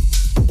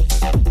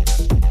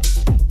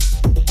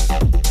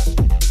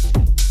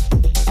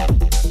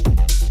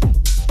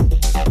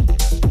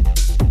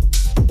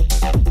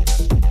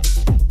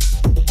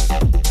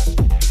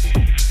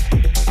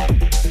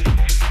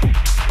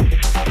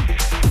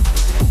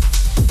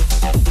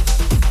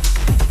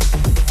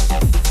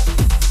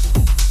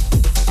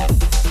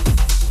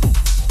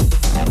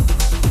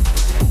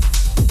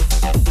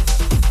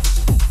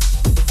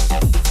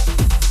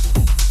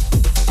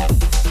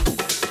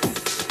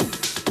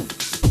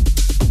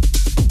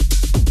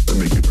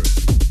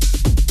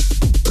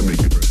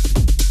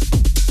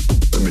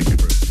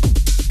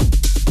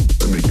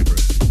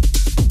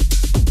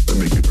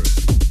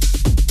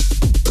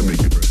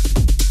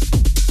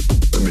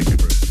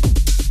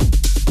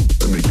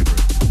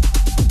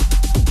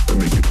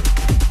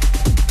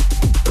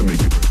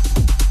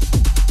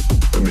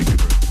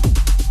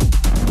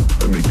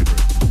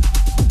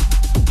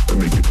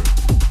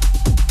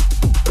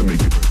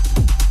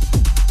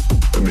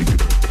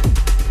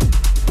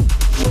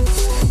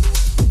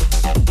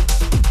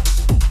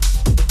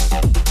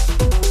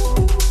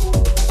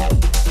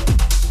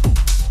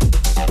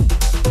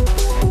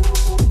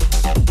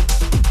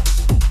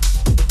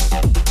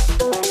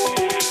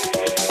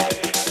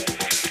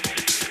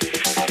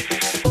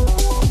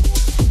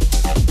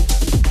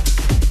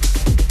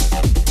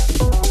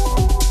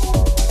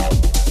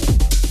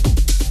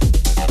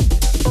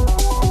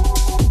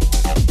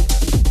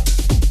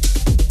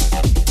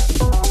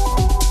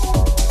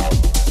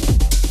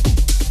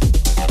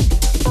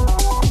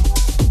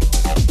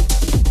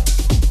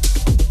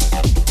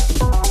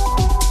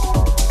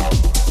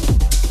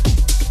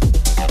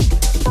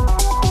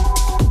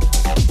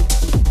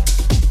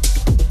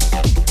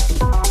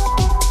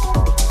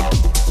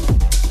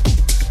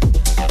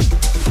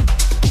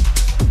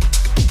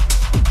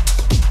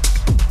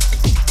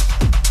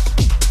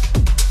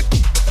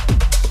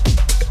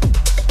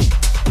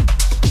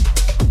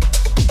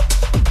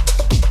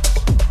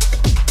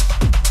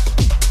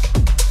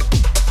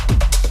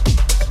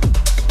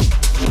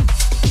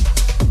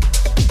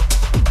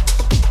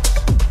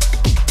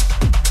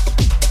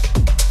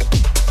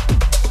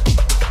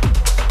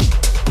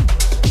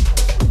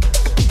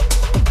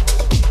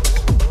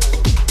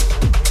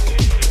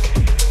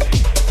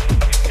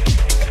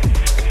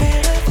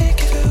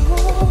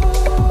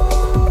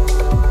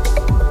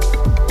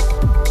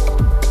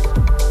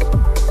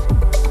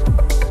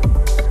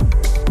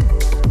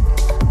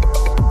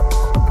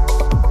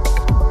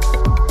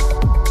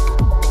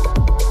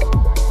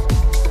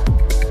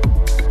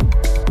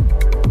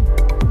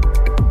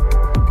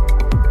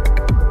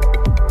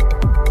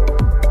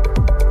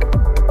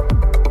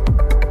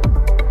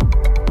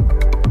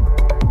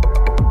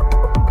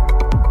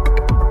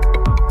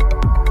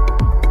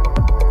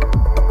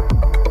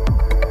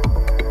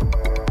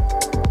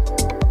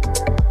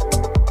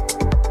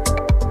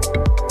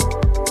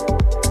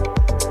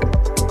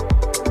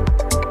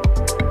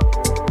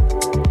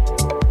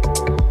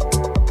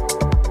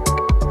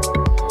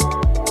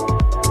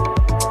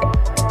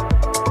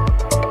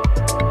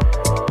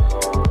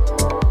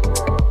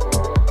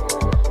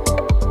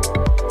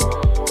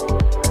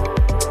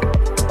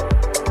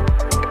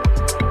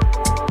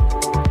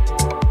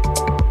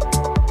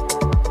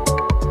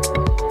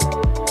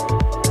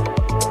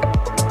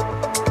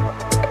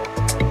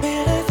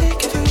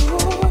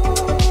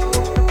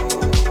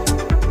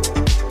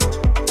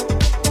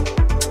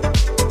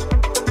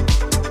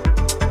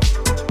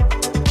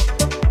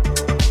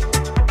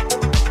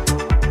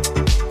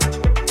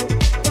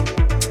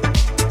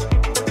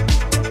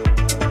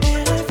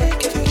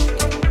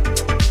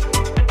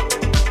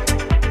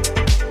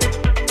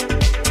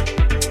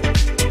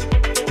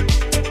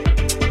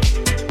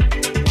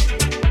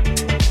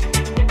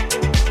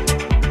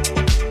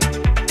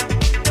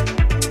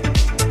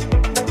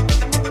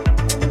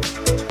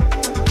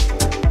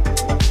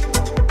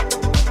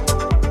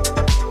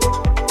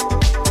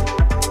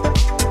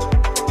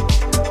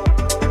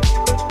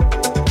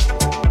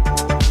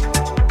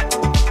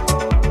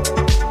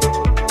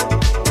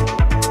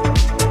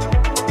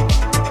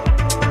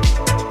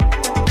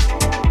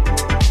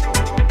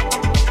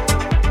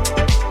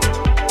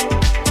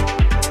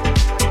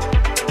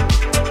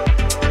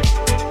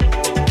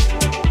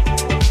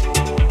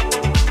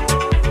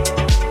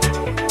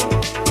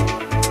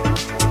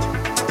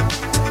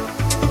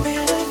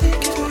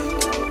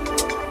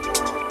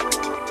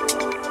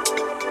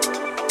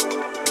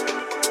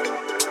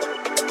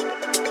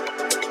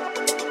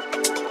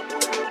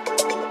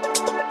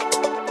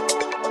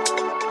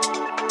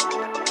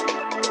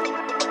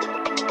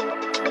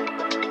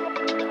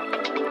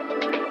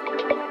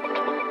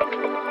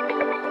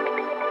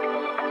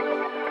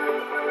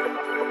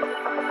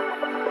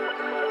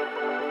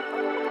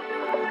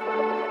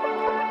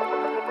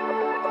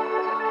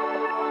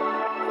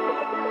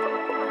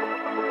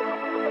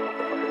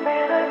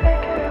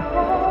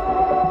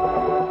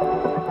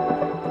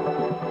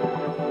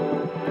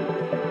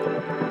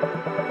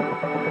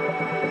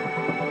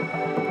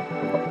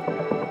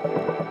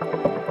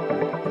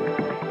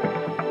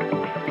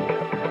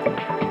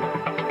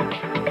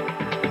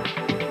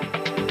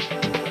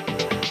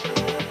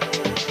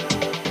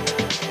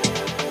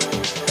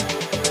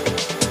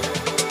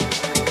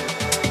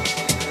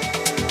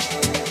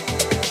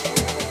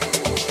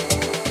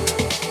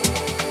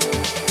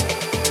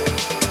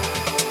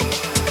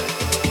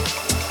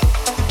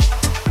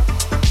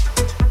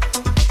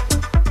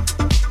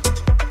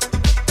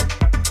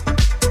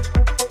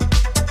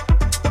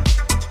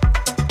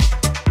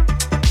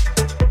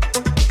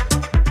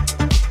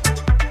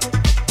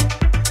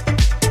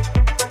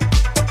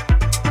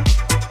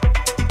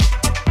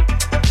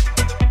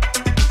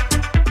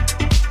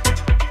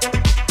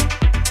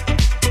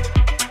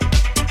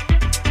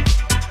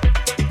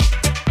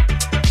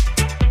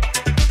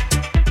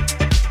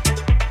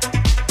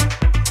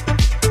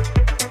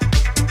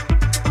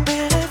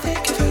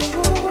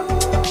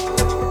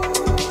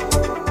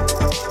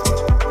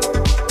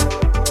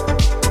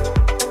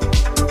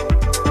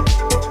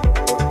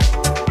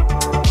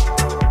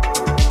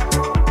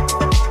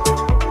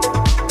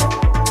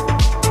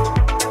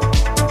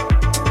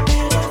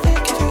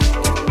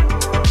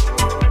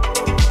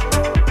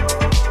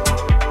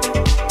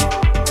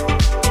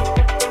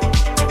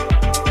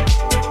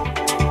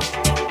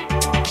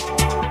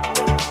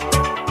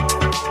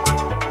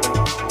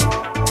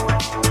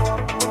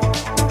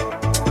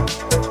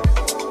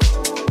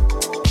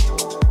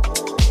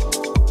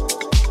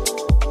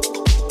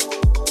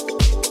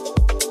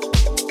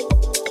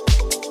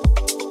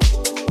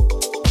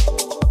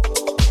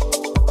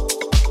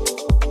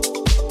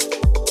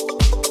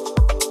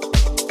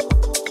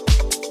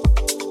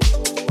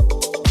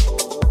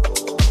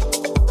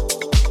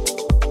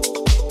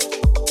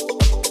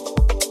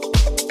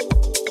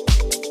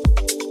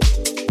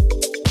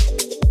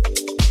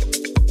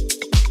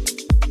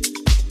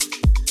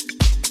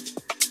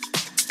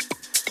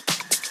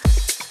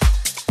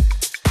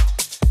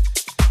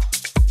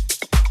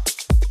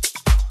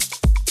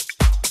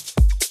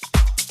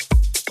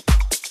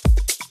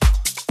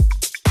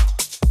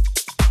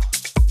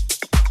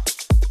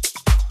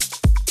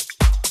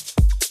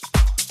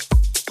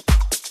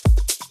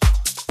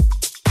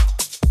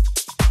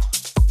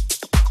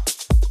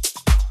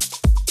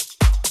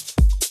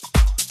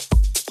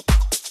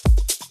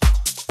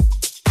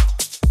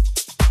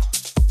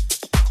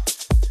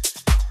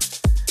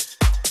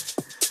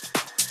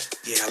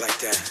 Yeah, I like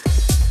that.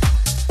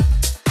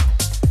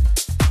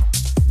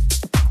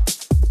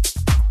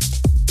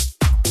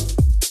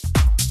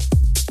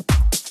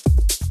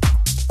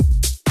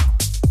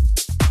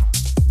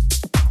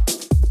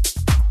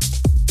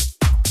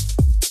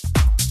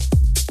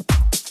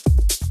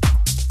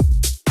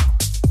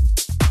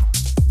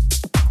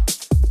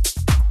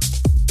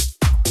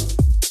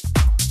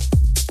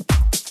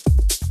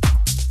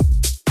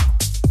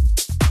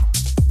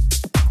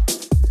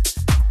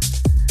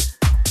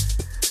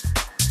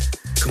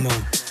 Come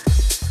on.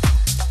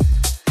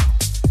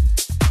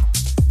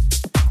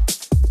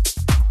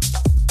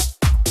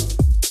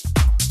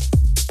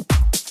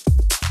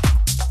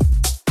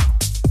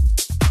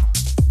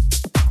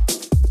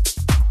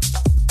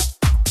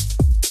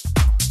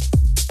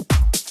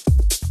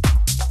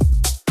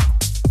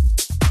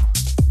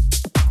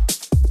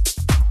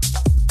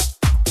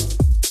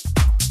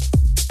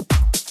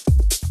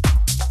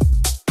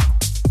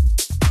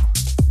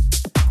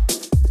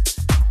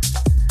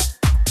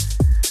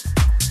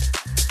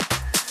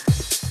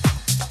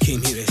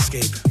 Came here to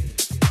escape.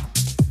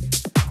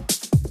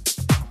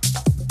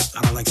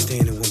 I don't like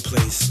staying in one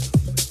place.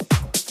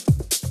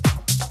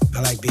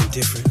 I like being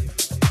different.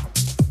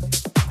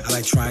 I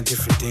like trying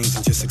different things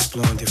and just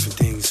exploring different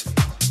things.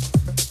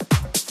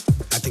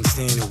 I think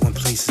staying in one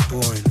place is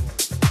boring.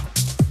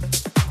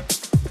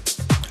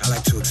 I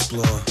like to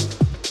explore.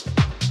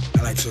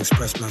 I like to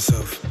express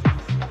myself.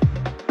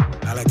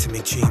 I like to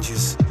make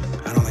changes.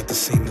 I don't like the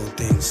same old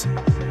things.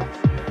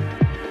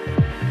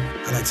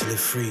 I like to live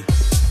free.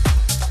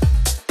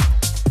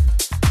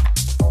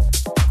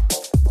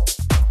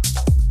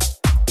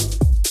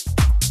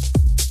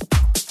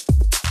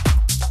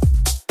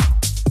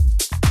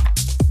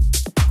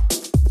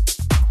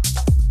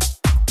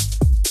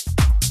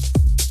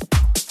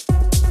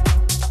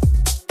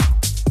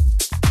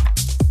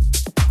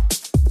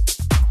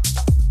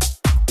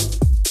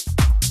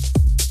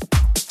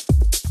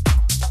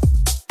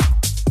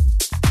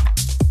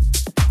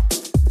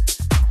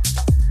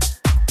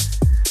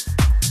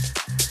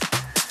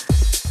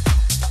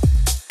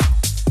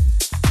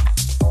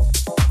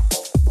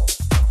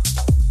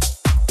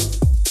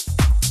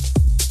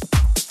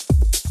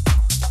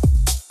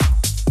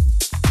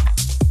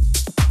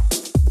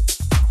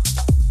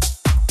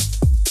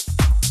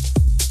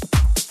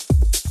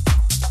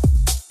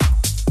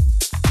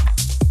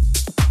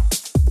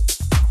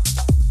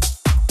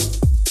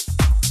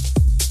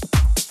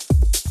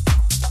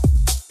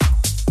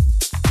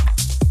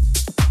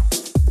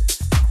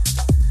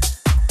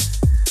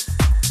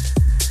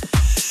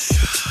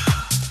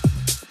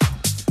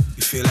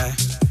 Feel that?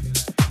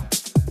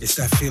 It's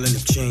that feeling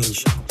of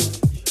change.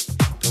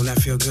 Don't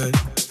that feel good?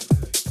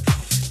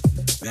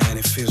 Man,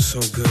 it feels so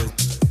good.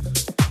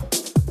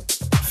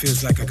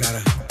 Feels like I got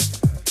a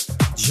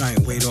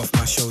giant weight off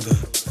my shoulder.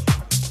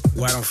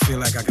 Where I don't feel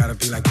like I gotta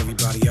be like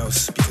everybody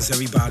else, because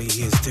everybody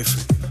here is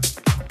different.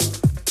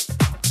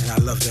 And I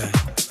love that.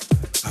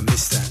 I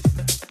miss that.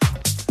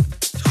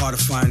 It's hard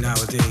to find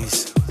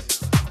nowadays,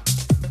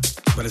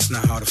 but it's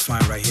not hard to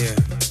find right here,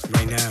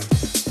 right now.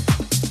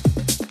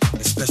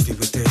 Especially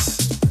with this.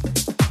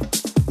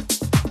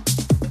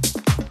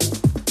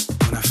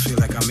 When I feel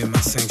like I'm in my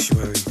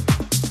sanctuary,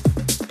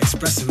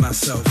 expressing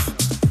myself,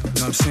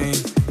 you know what I'm saying?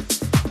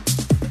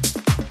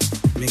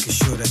 Making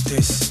sure that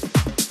this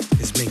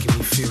is making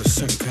me feel a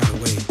certain kind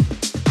of way.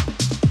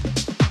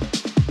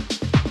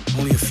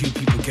 Only a few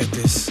people get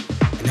this,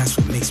 and that's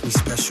what makes me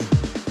special.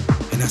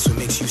 And that's what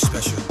makes you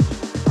special.